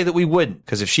didn't say that we wouldn't,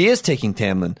 because if she is taking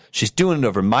Tamlin, she's doing it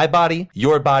over my body,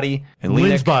 your body, and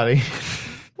Lynn's Lenik. body.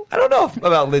 I don't know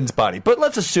about Lynn's body, but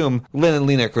let's assume Lynn and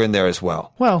Lenik are in there as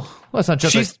well. Well, let's not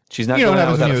jump. She's not you know going what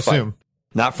out happens when without you a fight. assume.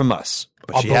 Not from us.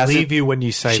 But I she believe hasn't, you when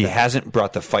you say she that. hasn't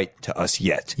brought the fight to us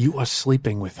yet. You are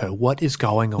sleeping with her. What is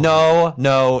going on?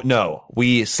 No.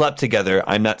 We slept together.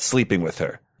 I'm not sleeping with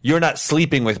her. You're not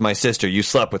sleeping with my sister. You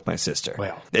slept with my sister.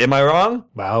 Well. Am I wrong?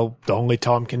 Well, only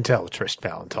time can tell, Trist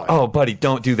Valentine. Oh, buddy,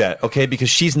 don't do that, okay? Because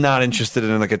she's not interested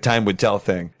in like a time would tell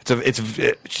thing.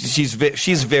 She's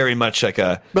very much like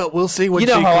a. But we'll see when You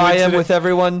know she how I am coincident- with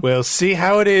everyone. We'll see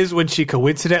how it is when she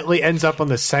coincidentally ends up on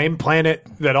the same planet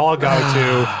that I'll go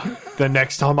to the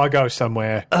next time I go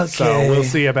somewhere. So Okay. we'll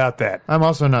see about that. I'm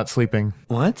also not sleeping.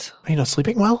 What? Are you not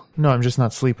sleeping well? No, I'm just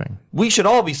not sleeping. We should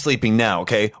all be sleeping now,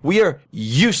 okay? We are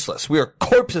useless. We are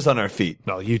corpses on our feet.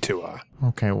 No, you two are.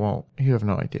 Okay, well, you have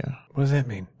no idea. What does that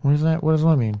mean? What is that? What does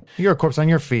that mean? You're a corpse on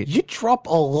your feet. You drop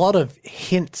a lot of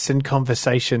hints in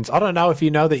conversations. I don't know if you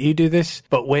know that you do this,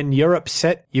 but when you're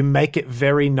upset, you make it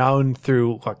very known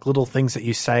through like little things that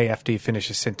you say after you finish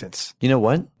a sentence. You know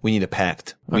what? We need a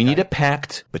pact. We need a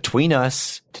pact between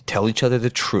us to tell each other the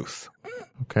truth.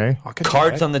 Okay. I could do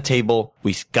Cards that. on the table.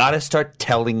 We gotta start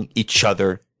telling each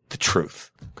other the truth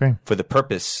Okay. for the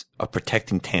purpose of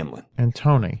protecting Tamlin. And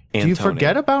Tony. Do you And Tony.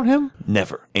 forget about him?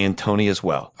 Never. And Tony as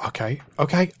well. Okay.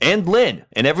 And Lynn.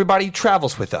 And everybody who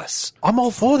travels with us. I'm all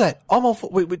for that. I'm all for.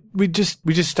 We just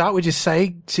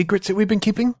say secrets that we've been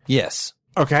keeping. Yes.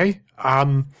 Okay.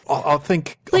 I'll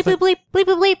think. Bleep, bleep, bleep, bleep,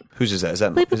 bleep, bleep. Whose is that? Is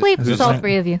that Bleep, bleep, bleep. It's all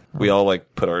three of you. We all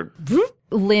like put our.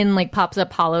 Lynn like pops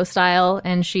up hollow style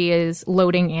and she is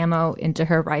loading ammo into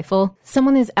her rifle.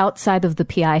 Someone is outside of the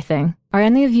PI thing. Are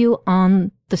any of you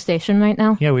on the station right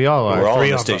now? Yeah, we all are. We're all three on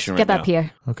the of us. station right Get now. up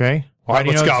here. Okay. All right,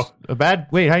 let's go.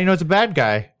 Wait, how do you know it's a bad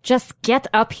guy? Just get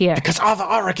up here. Because Arthur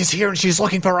Ulrich is here and she's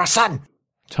looking for our son.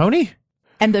 Tony?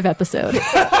 End of episode.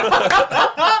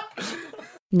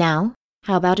 Now,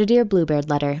 how about a Dear Bluebird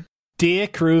letter? Dear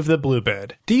crew of the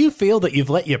Bluebird, do you feel that you've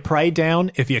let your prey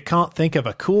down if you can't think of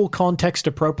a cool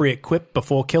context-appropriate quip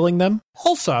before killing them?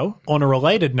 Also, on a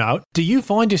related note, do you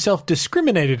find yourself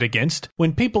discriminated against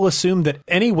when people assume that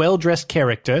any well-dressed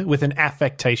character with an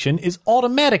affectation is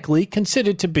automatically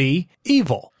considered to be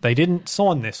evil? They didn't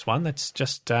sign this one, that's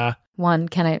just, No,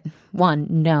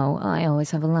 I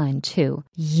always have a line. 2,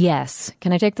 yes.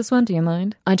 Can I take this one? Do you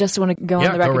mind? I just want to go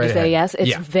on the record to say yes.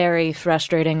 It's very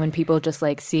frustrating when people just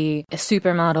like see a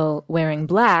supermodel wearing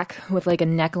black with like a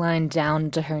neckline down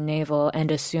to her navel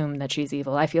and assume that she's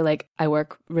evil. I feel like I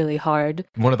work really hard.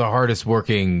 One of the hardest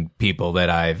working people that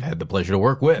I've had the pleasure to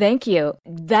work with. Thank you.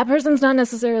 That person's not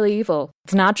necessarily evil.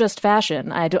 It's not just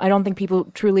fashion. I don't think people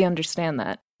truly understand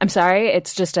that. I'm sorry,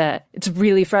 it's just it's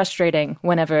really frustrating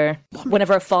whenever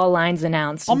a fall line's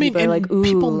announced. I mean, people are like, ooh.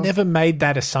 People never made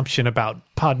that assumption about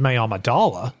Padme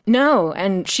Amidala. No,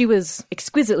 and she was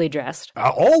exquisitely dressed.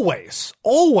 Always.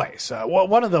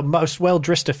 One of the most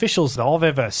well-dressed officials that I've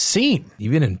ever seen.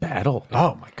 Even in battle.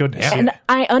 Oh, my goodness. And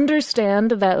I understand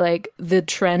that, like, the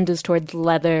trend is towards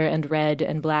leather and red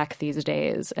and black these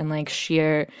days, and, like,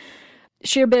 sheer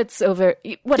bits over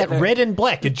whatever. Yeah, red and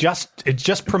black. It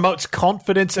just promotes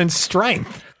confidence and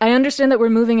strength. I understand that we're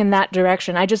moving in that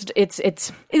direction.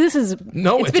 It's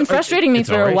been frustrating me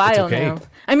for a while now.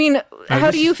 I mean,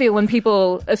 how do you feel when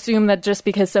people assume that just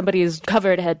because somebody is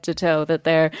covered head to toe that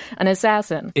they're an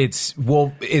assassin? It's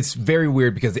very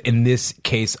weird because in this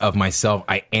case of myself,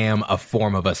 I am a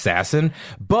form of assassin,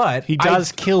 but he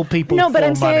does kill people.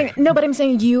 I'm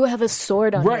saying you have a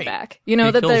sword on your back. You know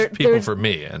he that kills people for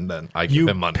me, and then I give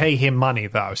him money. Pay him money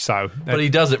though, so but he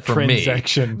does it for me.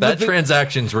 That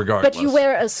transaction's regardless. But you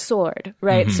wear a sword,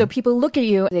 right? Mm-hmm. So people look at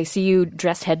you, they see you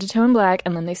dressed head to toe in black,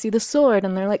 and then they see the sword,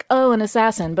 and they're like, "Oh, an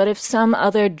assassin." But if some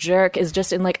other jerk is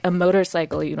just in like a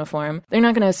motorcycle uniform, they're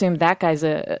not going to assume that guy's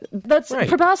that's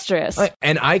preposterous.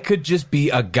 And I could just be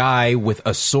a guy with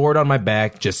a sword on my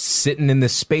back, just sitting in the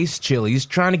space chilies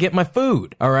trying to get my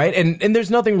food. All right, and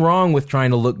there's nothing wrong with trying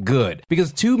to look good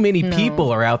because too many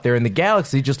people are out there in the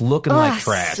galaxy just looking like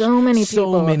trash. So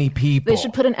many people. They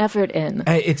should put an effort in.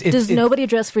 Does nobody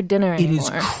dress for dinner anymore? It is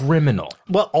criminal.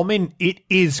 Well, I mean, it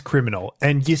is criminal,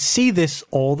 and you see this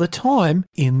all the time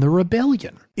in the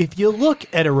Rebellion. If you look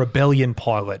at a Rebellion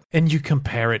pilot and you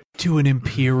compare it to an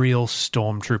Imperial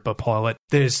Stormtrooper pilot,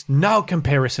 there's no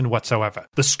comparison whatsoever.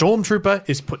 The Stormtrooper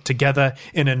is put together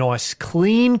in a nice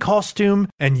clean costume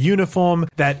and uniform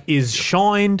that is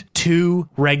shined to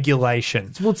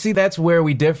regulations. Well, see, that's where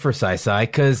we differ, Sai,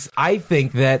 because I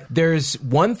think that there's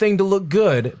one thing to look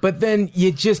good, but then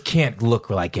you just can't look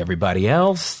like everybody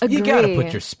else. Agree. You gotta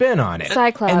put your spin on it.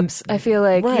 Cyclops, I feel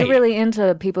like you're really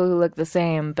into people who look the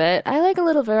same, but I like a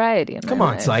little variety in Come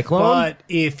on, life. Cyclone. But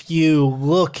if you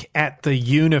look at the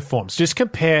uniforms, just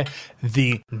compare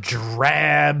the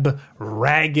drab,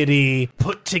 raggedy,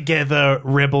 put-together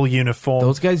rebel uniform.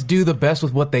 Those guys do the best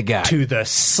with what they got. To the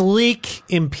sleek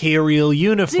Imperial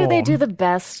uniform. Do they do the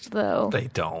best, though? They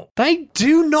don't. They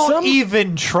do not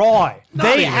even try.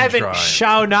 They haven't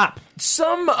shown up.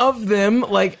 Some of them,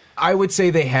 like, I would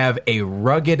say they have a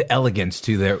rugged elegance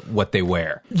to what they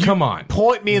wear. Come on.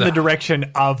 Point me in the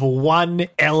direction of one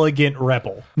elegant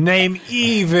rebel. Name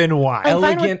even one.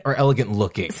 Elegant or elegant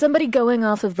looking. Somebody going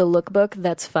off of the lookbook,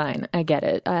 that's fine. I get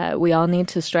it. We all need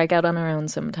to strike out on our own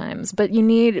sometimes. But you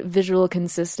need visual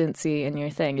consistency in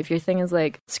your thing. If your thing is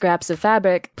like scraps of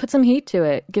fabric, put some heat to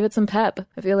it. Give it some pep.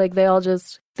 I feel like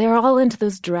they're all into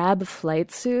those drab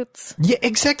flight suits. Yeah,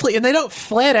 exactly. And they don't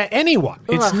flatter anyone.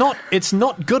 It's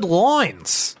not good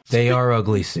lines. They are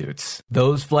ugly suits.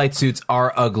 Those flight suits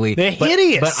are ugly. They're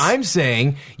hideous. But I'm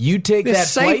saying you take that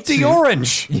flight suit.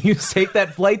 Orange. You take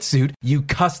that flight suit, you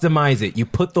customize it, you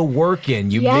put the work in,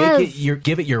 you make it, you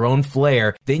give it your own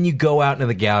flair, then you go out into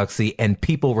the galaxy and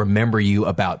people remember you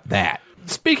about that.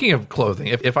 Speaking of clothing,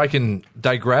 if I can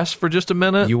digress for just a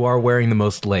minute. You are wearing the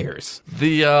most layers.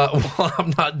 I'm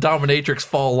not Dominatrix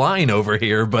fall line over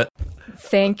here, but...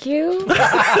 Thank you. but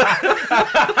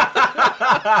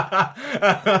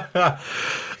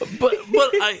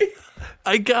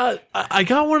I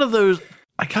got one of those.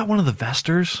 I got one of the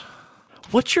vesters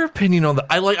What's your opinion on that?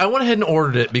 I went ahead and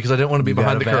ordered it because I didn't want to be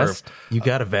behind the curve. You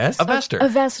got a vest? A vester. A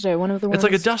vester, one of the ones. It's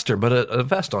like a duster, but a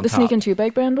vest on the top. Sneak and Two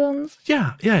Bike brand ones?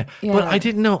 Yeah. But I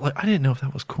didn't know. I didn't know if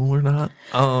that was cool or not.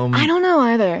 I don't know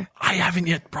either. I haven't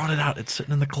yet brought it out. It's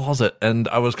sitting in the closet, and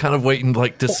I was kind of waiting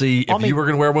to see if you were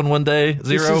going to wear one day,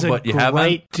 Zero, but you haven't.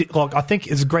 I think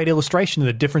it's a great illustration of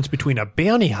the difference between a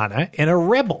bounty hunter and a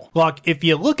rebel. Like, if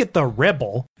you look at the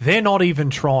rebel, they're not even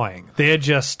trying.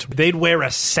 They'd wear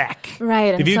a sack.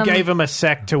 Right. If you gave them a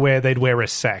sack to wear, they'd wear a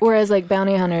sack. Whereas, like,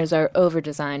 bounty hunters are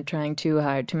over-designed, trying too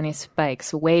hard, too many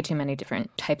spikes, way too many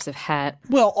different types of hat.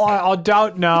 Well, I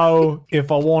don't know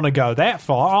if I want to go that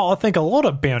far. I think a lot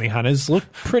of bounty hunters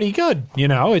look pretty good. You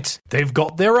know, they've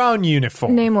got their own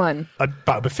uniform. Name one.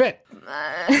 Boba Fett.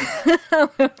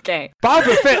 Okay.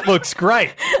 Boba Fett looks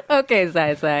great. Okay,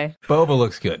 Zai. Boba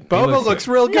looks good. Boba looks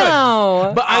real good.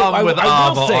 No. But I'm with I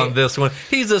will Ava say, on this one.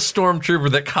 He's a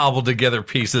stormtrooper that cobbled together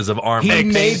pieces of armor. he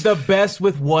made the best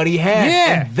with what he had.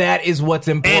 Yeah. And that is what's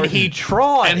important. And he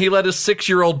tried. And he let his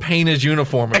 6-year-old paint his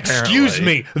uniform, apparently. Excuse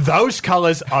me. Those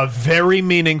colors are very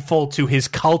meaningful to his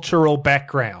cultural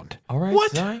background. All right,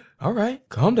 What? Zai. All right,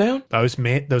 calm down. Those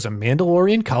are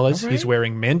Mandalorian colors. Right. He's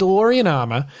wearing Mandalorian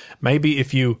armor. Maybe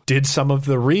if you did some of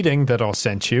the reading that I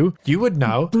sent you, you would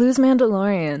know. Blue's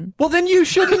Mandalorian. Well, then you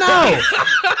should know.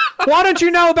 Why don't you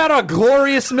know about our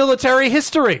glorious military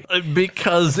history?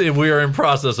 Because we are in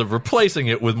process of replacing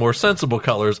it with more sensible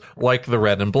colors like the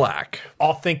red and black.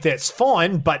 I think that's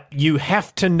fine, but you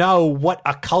have to know what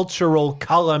a cultural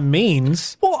color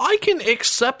means. Well, I can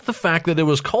accept the fact that it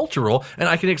was cultural, and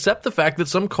I can accept the fact that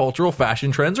some cultural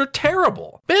fashion trends are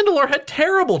terrible. Mandalore had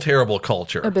terrible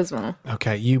culture. Abysmal.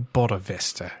 Okay, you bought a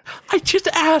Vesta. I just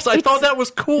asked. I thought that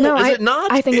was cool. No, Is it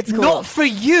not? I think it's cool. Not for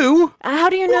you. How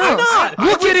do you know? Why not?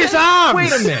 Look at his arms.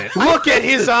 Wait a minute. Look at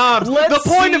his arms. Let's The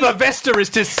point see. of a Vesta is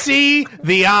to see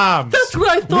the arms. That's what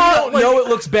I We thought. don't know it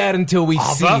looks bad until we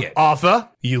see it. Arthur,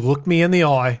 you look me in the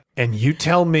eye and you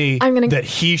tell me that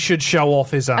he should show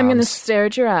off his arms. I'm going to stare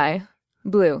at your eye.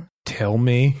 Blue. Tell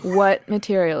me. What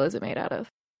material is it made out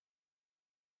of?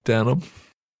 Denim.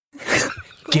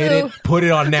 Get it? Put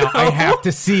it on now. I have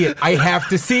to see it. I have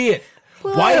to see it.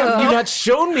 Why have you not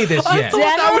shown me this I yet? thought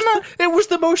that was it was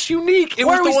the most unique. It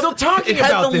Why was are the we one- still talking it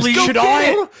had about the this? least- Should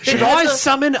It had I the-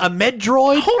 summon a med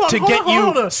droid to get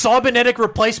you cybernetic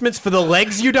replacements for the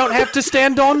legs you don't have to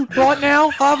stand on right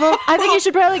now, Arthur? I think you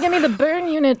should probably give me the burn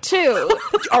unit, too.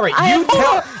 All right,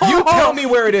 you tell me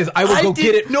where it is. I will go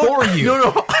get it for you.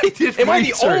 No, I did Am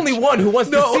research. I the only one who wants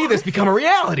to see this become a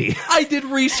reality? I did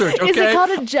research, okay? Is it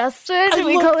called a jester? Do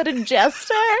we call it a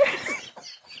jester?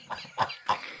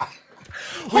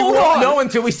 We won't know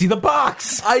until we see the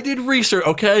box. I did research,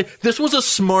 okay? This was a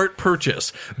smart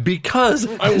purchase because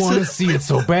I want to see it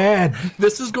so bad.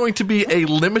 this is going to be a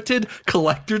limited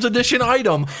collector's edition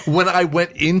item. When I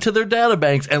went into their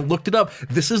databanks and looked it up,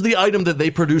 this is the item that they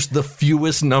produced the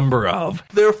fewest number of.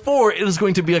 Therefore, it is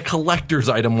going to be a collector's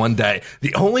item one day.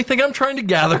 The only thing I'm trying to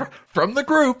gather from the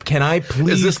group Can I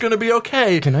please? is this going to be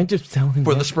okay Can I just tell him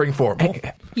for the yes? spring formal?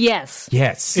 Yes.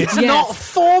 Yes. It's not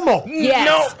formal.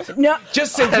 Yes. No.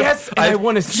 Just say yes, and I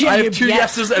want to see I it. have two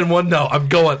Yes. yeses and one no. I'm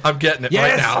getting it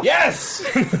right now. Yes.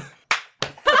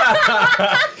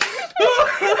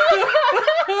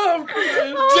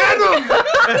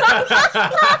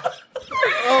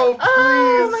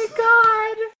 Oh, my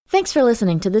God. Thanks for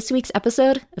listening to this week's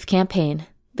episode of Campaign.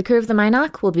 The crew of the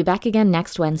Minoc will be back again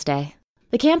next Wednesday.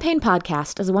 The Campaign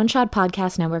Podcast is a One Shot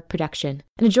Podcast Network production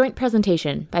and a joint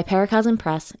presentation by Paracosm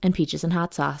Press and Peaches and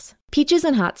Hot Sauce. Peaches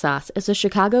and Hot Sauce is a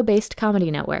Chicago-based comedy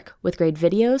network with great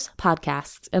videos,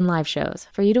 podcasts, and live shows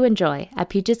for you to enjoy at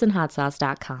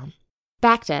peachesandhotsauce.com.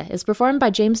 Bacta is performed by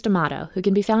James D'Amato, who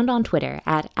can be found on Twitter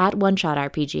at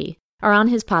OneShotRPG, or on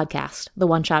his podcast, The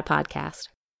One Shot Podcast.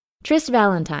 Trist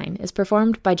Valentine is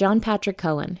performed by John Patrick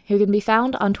Cohen, who can be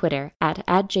found on Twitter at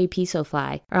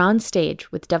 @JPSoFly, or on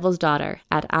stage with Devil's Daughter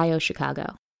at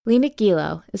IOChicago. Lenik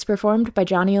Gilo is performed by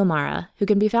Johnny O'Mara, who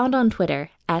can be found on Twitter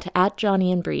at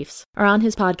 @JohnnyInBriefs, or on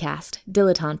his podcast,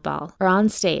 Dilettante Ball, or on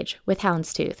stage with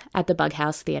Houndstooth at the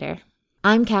Bughouse Theater.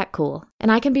 I'm Kat Cool,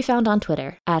 and I can be found on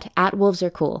Twitter at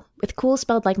 @WolvesAreCool, with cool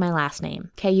spelled like my last name,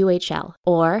 KUHL,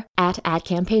 or at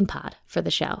 @CampaignPod for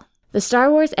the show. The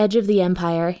Star Wars Edge of the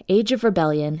Empire, Age of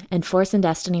Rebellion, and Force and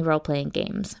Destiny role-playing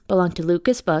games belong to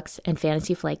Lucas Books and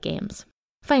Fantasy Flight Games.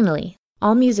 Finally,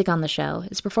 all music on the show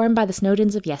is performed by the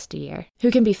Snowdens of Yesteryear, who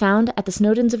can be found at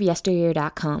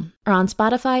thesnowdensofyesteryear.com, or on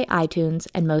Spotify, iTunes,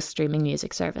 and most streaming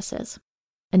music services.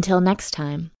 Until next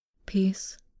time,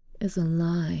 peace is a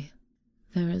lie.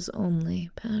 There is only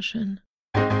passion.